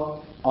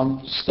law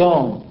on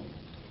stone?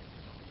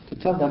 To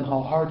tell them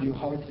how hard your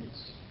heart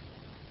is.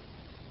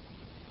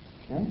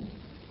 Okay?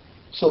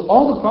 So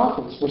all the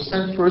prophets were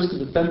sent first to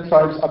the 10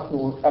 tribes up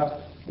north,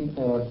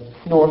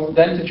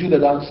 then to Judah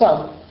down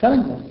south,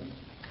 telling them,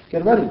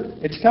 get ready,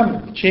 it's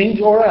coming. Change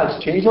or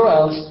else, change or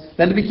else.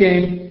 Then it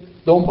became,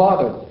 don't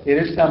bother, it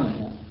is coming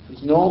now.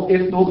 There's no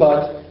if, no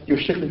but, you're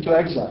shipped into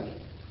exile.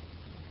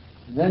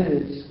 And then it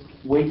is,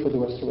 wait for the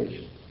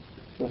restoration.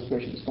 The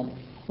restoration is coming.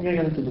 We're going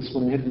to get into this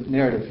when we hit the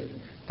narrative,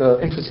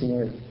 the interesting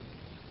narrative.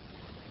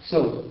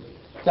 So,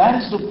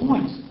 that is the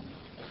point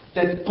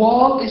that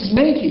Paul is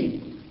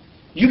making.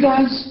 You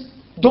guys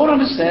don't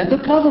understand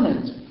the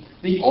covenant.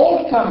 The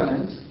old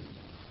covenant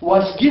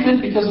was given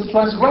because of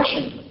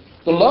transgression.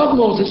 The law of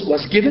Moses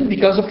was given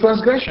because of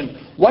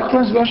transgression. What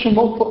transgression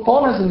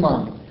Paul has in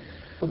mind?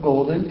 The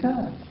golden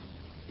calf.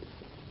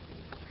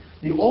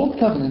 The old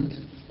covenant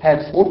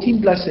had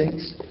 14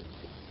 blessings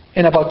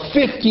and about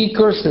 50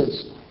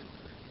 curses.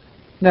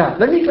 Now,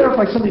 let me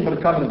clarify something about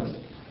the covenant,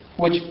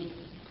 which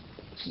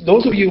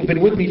those of you who've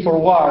been with me for a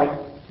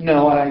while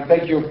know, and I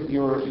beg your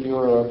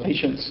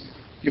patience.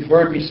 You've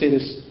heard me say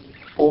this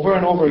over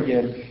and over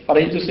again, but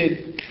I need to say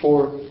it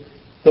for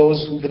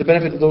the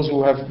benefit of those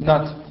who have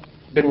not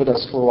been with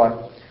us for a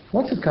while.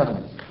 What's a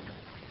covenant?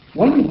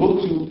 When you go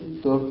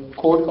to the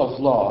court of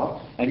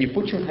law and you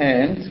put your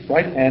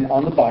right hand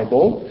on the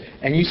Bible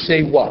and you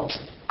say what?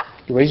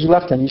 You raise your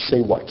left hand and you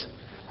say what?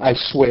 I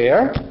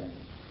swear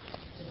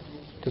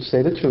to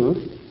say the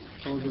truth,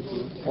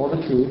 or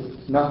the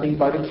truth, nothing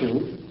but the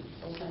truth.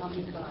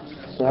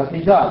 So help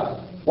me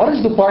God. What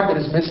is the part that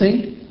is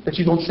missing that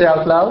you don't say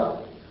out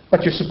loud,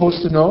 but you're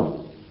supposed to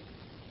know?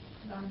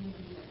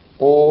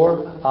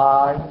 Or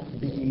I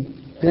be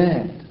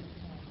damned.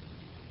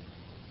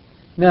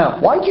 Now,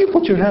 why do you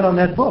put your hand on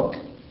that book?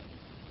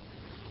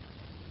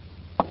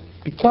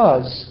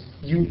 Because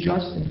you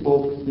just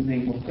invoked the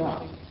name of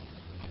God.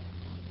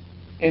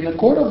 In the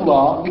court of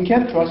law, we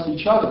can't trust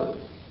each other.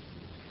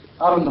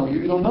 I don't know you,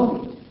 you don't know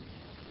me.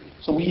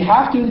 So we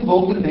have to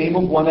invoke the name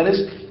of one that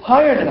is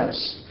higher than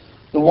us.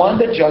 The one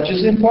that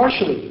judges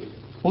impartially.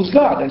 Who's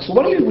God? And so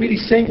what are you really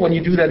saying when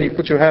you do that and you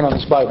put your hand on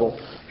this Bible?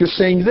 You're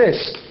saying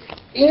this.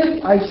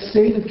 If I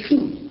say the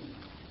truth,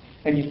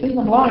 and you think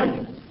I'm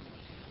lying,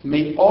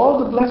 may all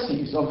the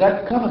blessings of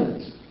that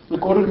covenant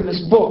recorded in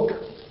this book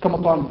come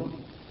upon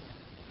me.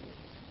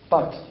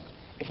 But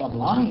if I'm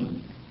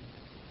lying,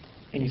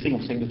 and you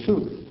think I'm saying the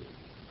truth,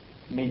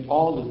 may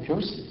all the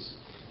curses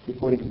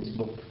recorded in this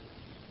book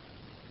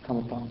come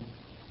upon me.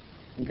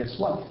 And guess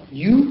what?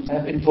 You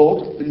have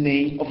invoked the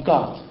name of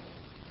God.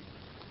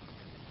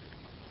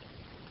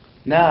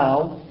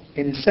 Now,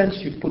 in a sense,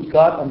 you've put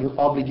God under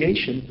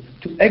obligation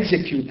to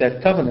execute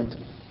that covenant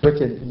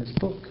written in this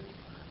book.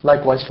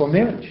 Likewise for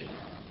marriage.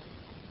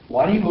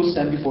 Why do you go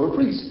stand before a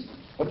priest?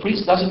 A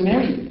priest doesn't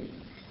marry you.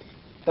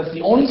 That's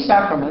the only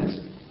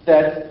sacrament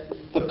that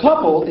the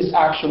couple is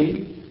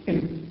actually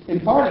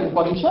imparting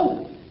upon each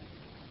other.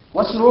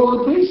 What's the role of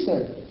the priest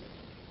then?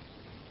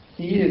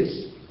 He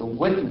is the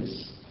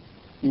witness.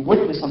 He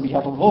witness on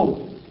behalf of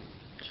whom?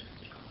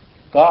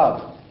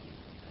 God.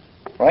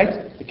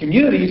 Right? The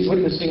community is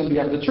witnessing on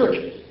behalf of the church.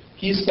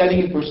 He is standing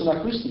in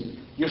persona Christi.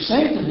 You're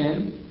saying to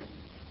him,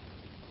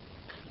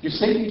 you're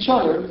saying to each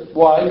other,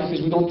 why?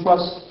 Because we don't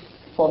trust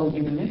following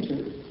human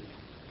nature.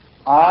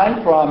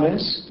 I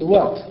promise to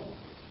what?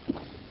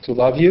 To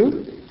love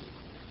you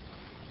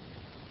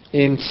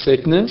in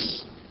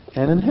sickness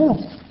and in health.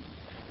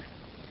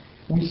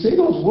 We say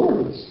those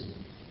words.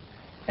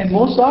 And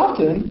most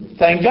often,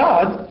 thank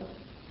God,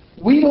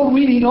 we don't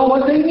really know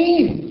what they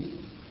mean.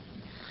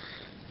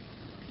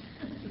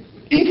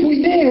 If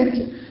we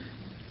did,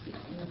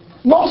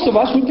 most of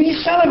us would be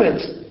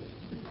celibate.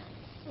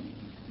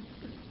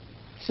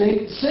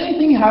 Same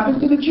thing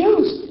happened to the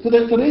Jews, to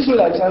the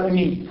Israelites. I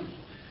mean,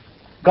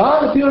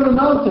 God appeared on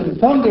the mountain,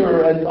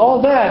 thunder, and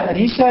all that, and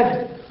He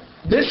said,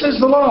 "This is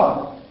the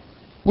law.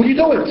 Will you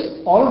do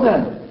it?" All of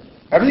them.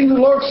 Everything the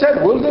Lord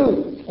said, we'll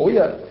do. Oh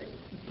yeah.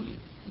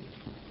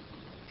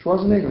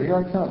 Schwarzenegger, here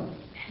I come.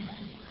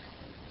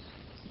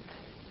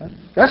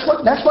 That's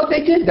what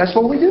they did. That's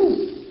what we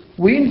do.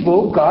 We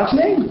invoke God's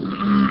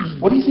name.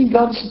 What do you think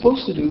God is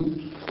supposed to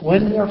do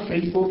when we are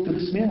faithful to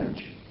this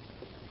marriage?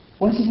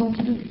 What is He going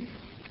to do?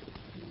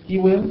 He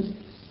will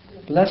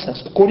bless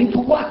us. According to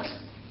what?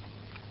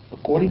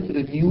 According to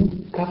the new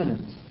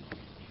covenant.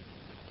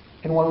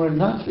 And when we're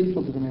not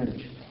faithful to the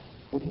marriage,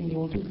 what do you think He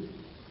will do?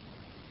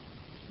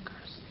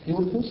 He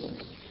will curse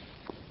us.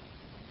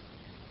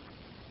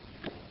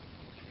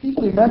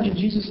 People imagine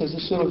Jesus as a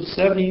sort of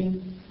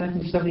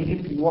 1970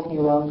 hippie walking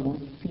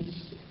around,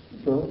 peace,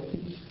 girl,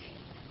 peace.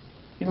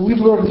 We've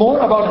learned more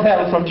about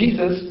hell from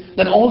Jesus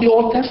than all the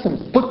Old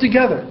Testament put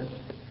together.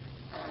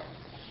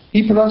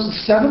 He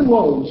pronounced 7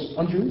 woes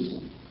on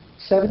Jerusalem.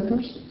 7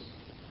 curses.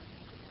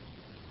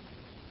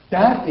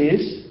 That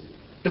is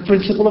the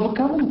principle of a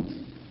covenant.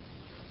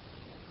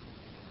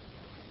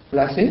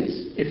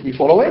 Blessings, if we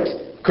follow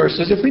it.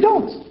 Curses if we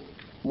don't.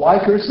 Why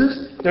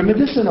curses? They're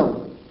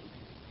medicinal.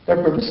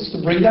 Their purpose is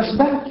to bring us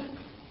back.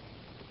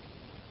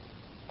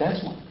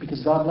 That's why.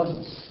 Because God loves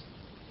us.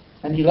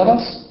 And He loves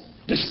us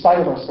despite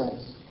of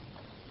ourselves.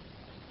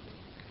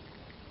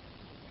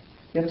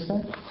 You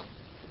understand?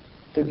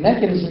 The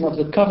mechanism of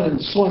the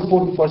covenant is so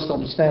important for us to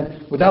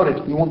understand. Without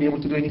it, we won't be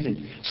able to do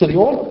anything. So the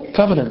old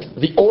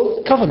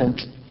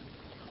covenant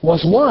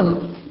was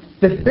one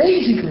that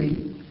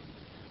basically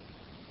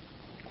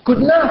could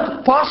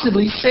not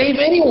possibly save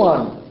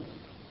anyone.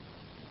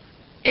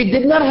 It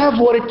did not have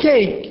what it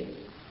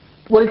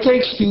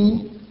takes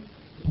to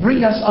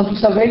bring us unto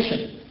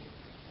salvation.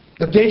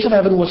 The gates of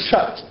heaven was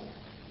shut.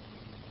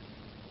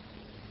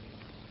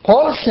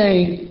 Paul is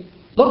saying,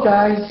 look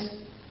guys,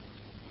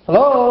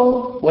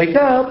 hello, wake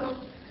up.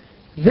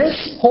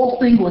 This whole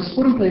thing was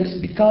put in place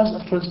because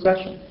of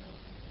transgression.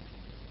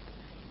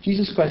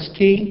 Jesus Christ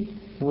came,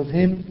 and with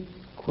Him,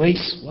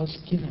 grace was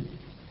given.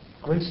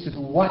 Grace to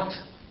do what?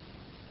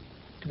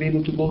 To be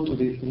able to go to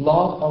the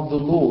law of the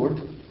Lord,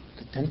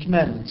 the 10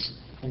 Commandments,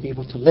 and be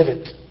able to live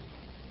it.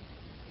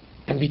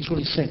 And be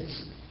truly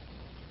saints.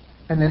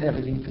 And then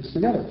everything fits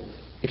together.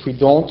 If we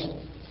don't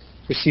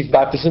receive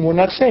baptism, we're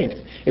not saved.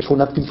 If we're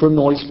not confirmed in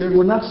the Holy Spirit,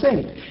 we're not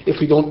saved. If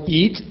we don't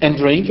eat and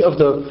drink eat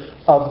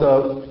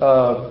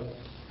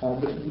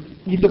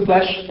the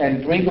flesh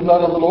and drink the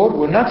blood of the Lord,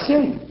 we're not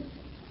saved.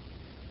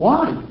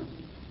 Why?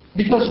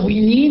 Because we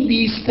need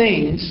these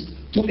things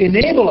to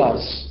enable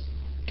us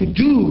to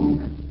do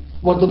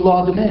what the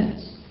law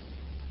demands.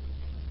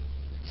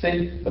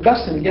 St.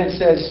 Augustine again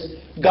says,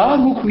 God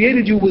who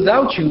created you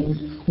without you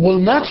will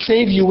not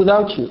save you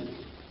without you.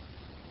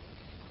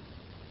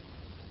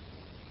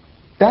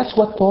 That's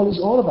what Paul is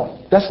all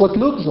about. That's what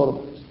Luke is all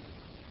about.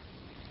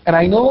 And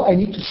I know I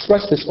need to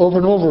stress this over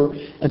and over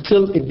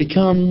until it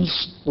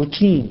becomes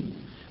routine.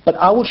 But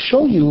I will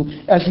show you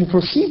as we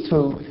proceed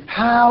through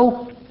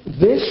how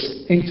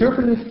this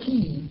interpretive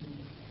key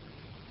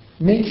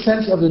makes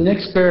sense of the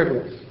next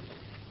paragraph.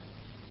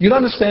 You'll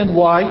understand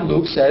why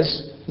Luke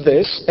says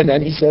this and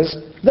then he says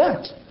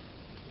that.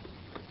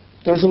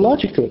 There's a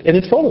logic to it, and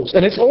it follows,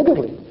 and it's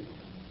orderly.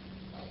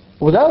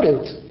 Without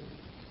it,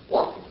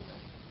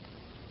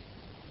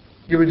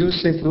 you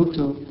reduce St. Luke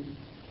to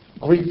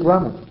Greek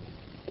grammar.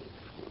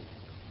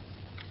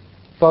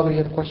 Father, you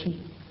have a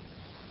question?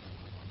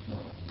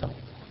 No.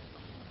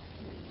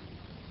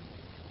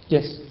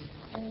 Yes?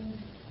 In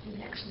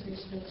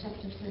Exodus,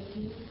 chapter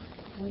 13,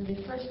 when they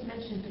first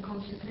mention the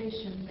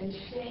consecration, they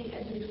say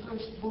every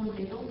firstborn,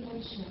 they don't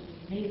mention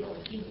male or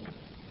female.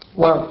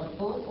 Well,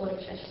 Both or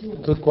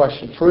assumed. Good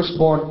question.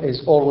 Firstborn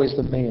is always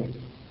the male.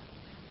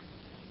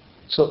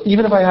 So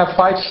even if I have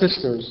 5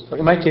 sisters,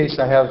 in my case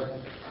I have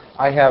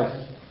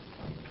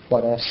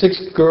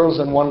 6 girls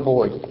and 1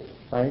 boy,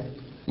 right?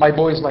 My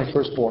boy is my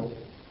firstborn.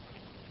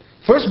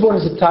 Firstborn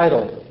is a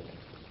title.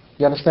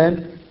 You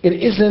understand? It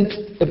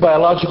isn't a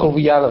biological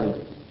reality.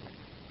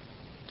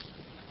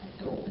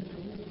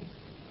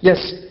 Yes,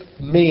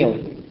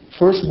 male.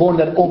 Firstborn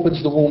that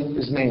opens the womb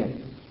is male.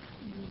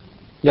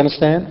 You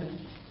understand?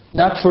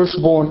 Not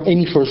firstborn,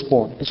 any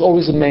firstborn. It's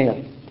always a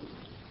male.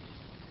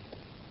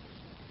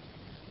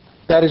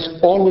 That is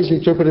always the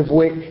interpretive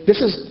way.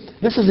 This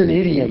is an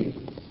idiom.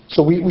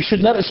 So we should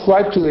not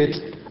ascribe to it.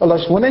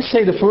 When I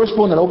say the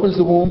firstborn that opens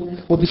the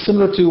womb will be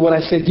similar to when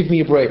I say give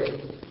me a break.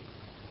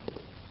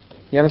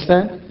 You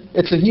understand?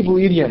 It's a Hebrew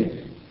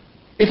idiom.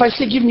 If I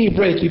say give me a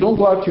break, you don't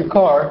go out to your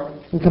car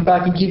and come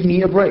back and give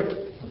me a break.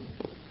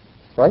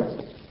 Right?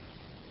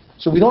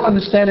 So we don't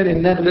understand it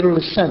in that literal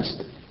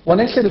sense. When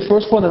I say the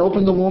firstborn that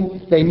opened the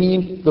womb, they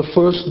mean the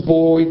first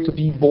boy to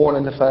be born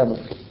in the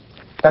family.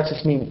 That's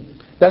its meaning.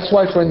 That's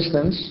why, for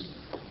instance,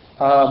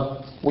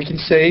 we can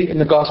say in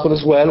the Gospel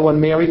as well,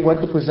 when Mary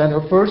went to present her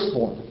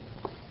firstborn.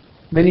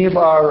 Many of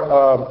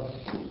our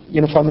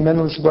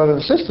fundamentalist brother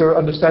and sister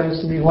understand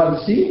this to mean,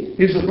 well, see,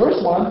 here's the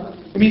first one.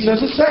 It means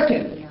there's a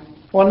second.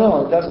 Well,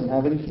 no, it doesn't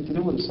have anything to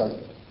do with the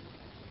second.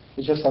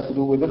 It just has to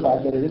do with the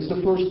fact that it is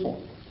the firstborn.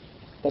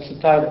 That's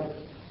the title.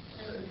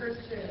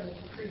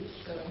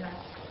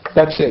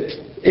 That's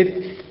it.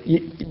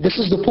 This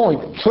is the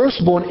point.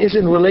 Firstborn is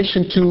in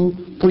relation to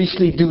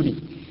priestly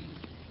duty.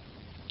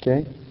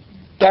 Okay?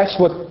 That's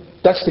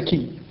the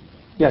key.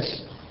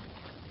 Yes?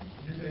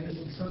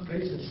 In some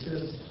places it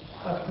says,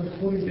 after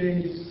 40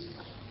 days,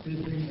 they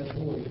bring the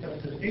boy.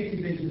 After 80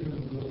 days, they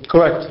bring the boy.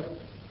 Correct.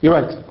 You're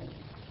right.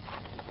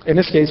 In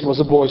this case, it was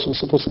a boy, so it was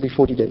supposed to be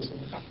 40 days.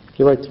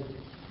 You're right.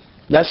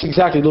 That's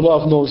exactly the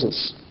law of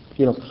Moses.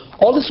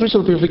 All this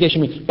ritual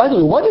purification means. By the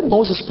way, why did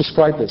Moses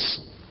prescribe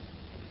this?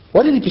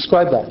 Why did he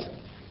prescribe that?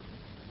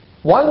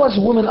 Why was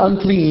a woman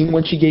unclean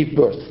when she gave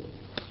birth?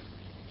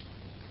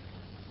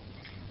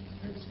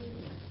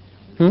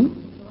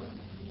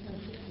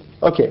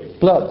 Okay,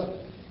 blood.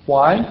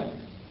 Why?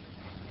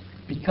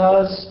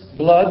 Because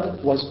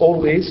blood was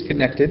always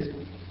connected,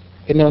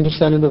 in the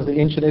understanding of the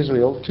ancient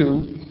Israel,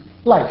 to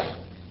life.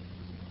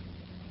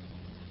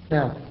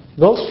 Now,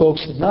 those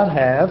folks did not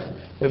have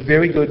a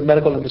very good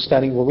medical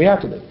understanding of what we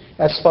have today.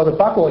 As Father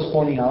Paco was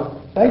pointing out,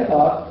 they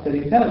thought that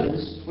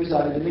intelligence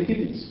resided in the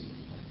kidneys,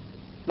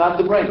 not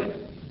the brain.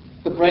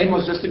 The brain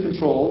was just to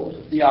control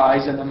the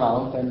eyes and the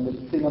mouth and the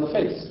thing on the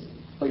face.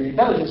 But your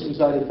intelligence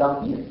resided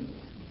down here.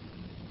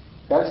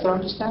 That's their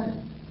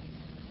understanding.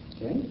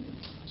 Okay?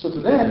 So to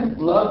them,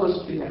 blood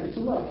was connected to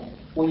life.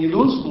 When you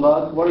lose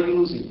blood, what are you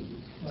losing?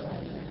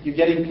 You're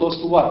getting close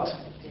to what?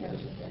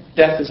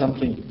 Death is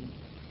unclean.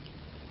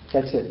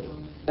 That's it.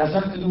 That's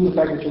nothing to do with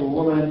the fact that you're a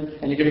woman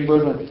and you're giving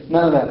birth.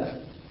 None of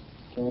that.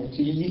 Okay?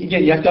 So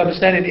you have to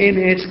understand it in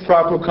its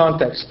proper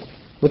context.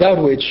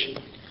 Without which,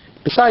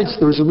 besides,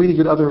 there is a really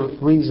good other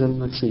reason.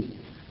 Let's see.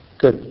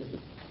 Good.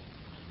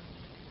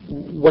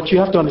 What you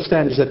have to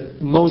understand is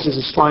that Moses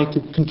is trying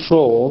to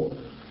control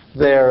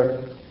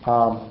their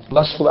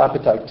lustful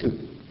appetite too.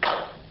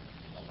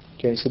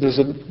 Okay, so there's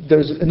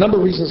a number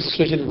of reasons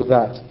associated with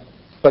that,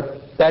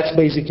 but that's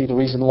basically the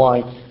reason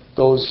why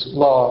these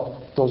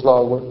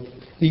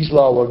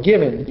laws were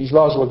given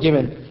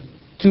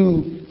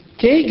to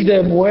take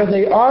them where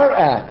they are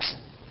at.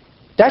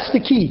 That's the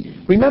key.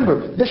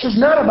 Remember, this is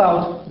not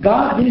about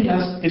God giving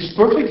us His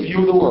perfect view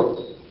of the world.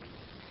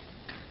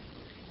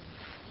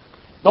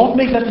 Don't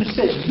make that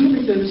mistake. You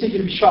make that mistake,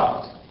 you'll be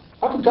shocked.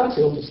 How could God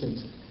say all these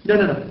things? No.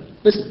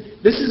 Listen,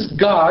 this is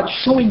God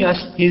showing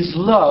us His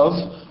love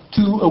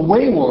to a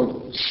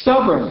wayward,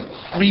 stubborn,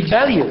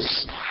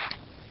 rebellious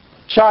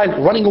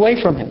child running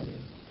away from Him.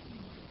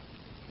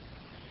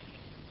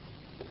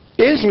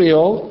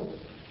 Israel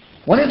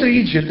went into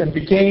Egypt and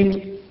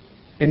became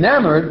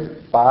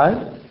enamored by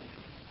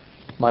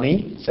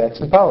money, sex,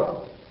 and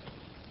power.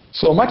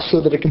 So much so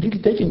that they're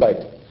completely taken by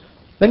it.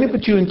 Let me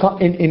put you in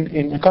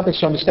context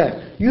to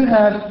understand. You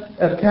have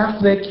a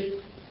Catholic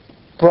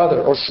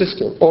brother or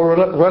sister or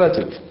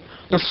relative.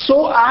 They're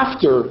so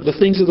after the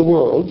things of the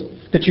world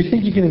that you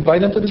think you can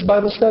invite them to this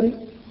Bible study?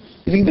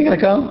 You think they're going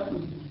to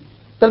come?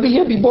 They'll be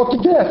here, be bored to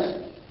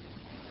death.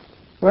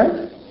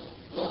 Right?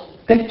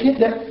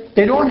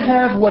 They don't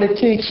have what it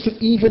takes to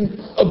even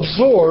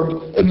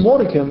absorb a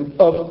modicum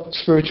of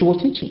spiritual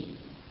teaching.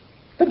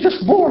 They're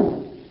just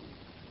bored.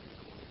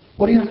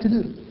 What do you have to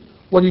do?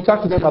 Well, you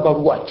talk to them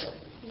about what?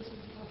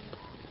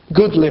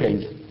 Good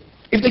living.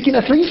 If they can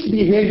at least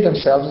behave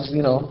themselves,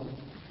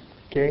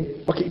 okay,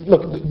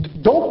 look,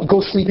 don't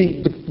go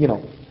sleeping,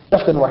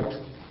 left and right.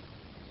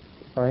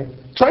 All right?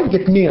 Try to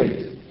get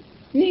married.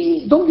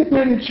 Don't get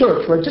married in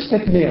church, right? Just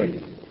get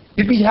married.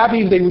 You'd be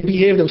happy if they would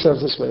behave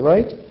themselves this way,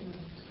 right?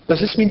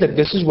 Does this mean that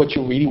this is what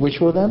you really wish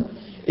for them?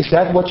 Is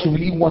that what you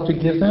really want to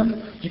give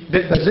them?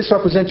 Does this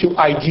represent your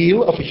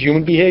ideal of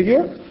human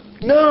behavior?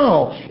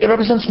 No. It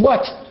represents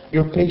what?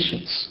 Your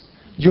patience,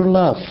 your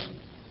love,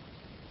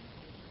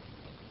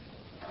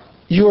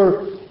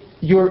 your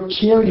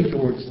charity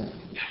towards them.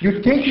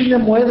 You're taking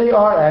them where they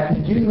are at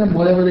and giving them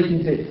whatever they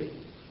can take.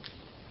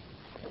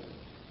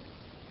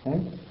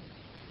 Okay?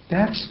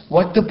 That's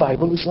what the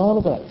Bible is all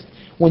about.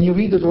 When you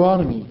read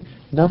Deuteronomy,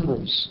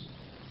 Numbers,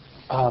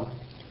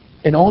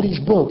 and all these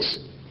books,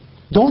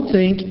 don't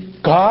think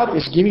God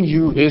is giving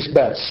you His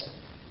best.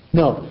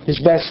 No, His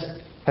best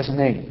has a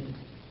name,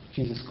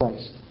 Jesus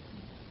Christ.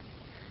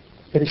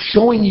 It is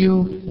showing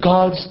you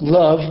God's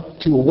love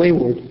to a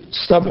wayward,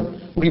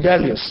 stubborn,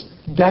 rebellious,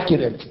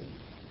 decadent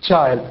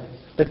child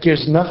that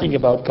cares nothing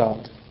about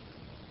God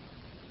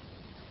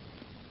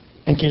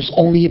and cares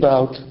only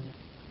about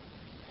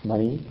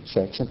money,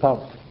 sex, and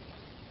power.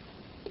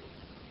 Do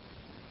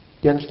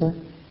you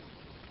understand?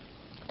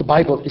 The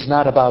Bible is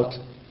not about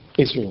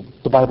Israel.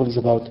 The Bible is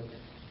about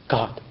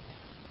God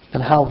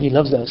and how He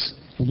loves us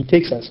and He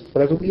takes us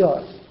wherever we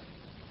are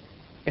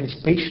and is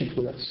patient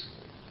with us.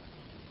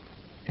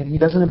 And He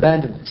doesn't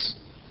abandon us.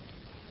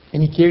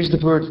 And He carries the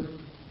burden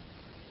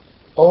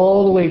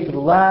all the way to the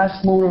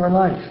last moment of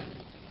our life.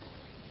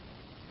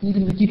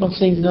 Even if we keep on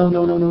saying no.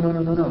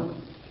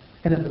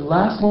 And at the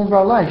last moment of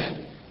our life,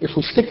 if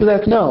we stick to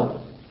that no,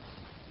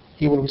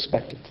 He will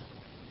respect it.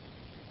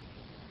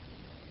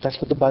 That's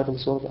what the Bible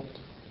is all about.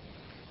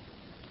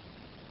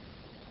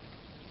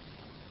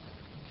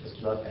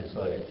 I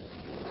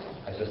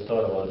just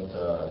thought about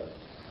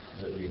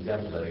the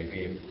example that you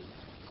gave.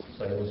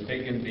 So he was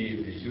taking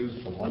the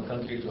Jews from one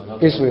country to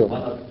another. Israel.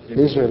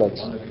 The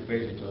Israelites. One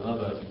occupation to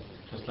another,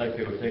 just like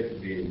they were taking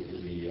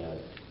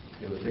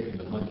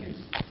the monkeys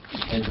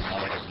and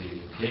out of the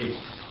cave,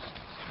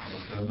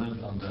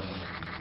 experiment on them.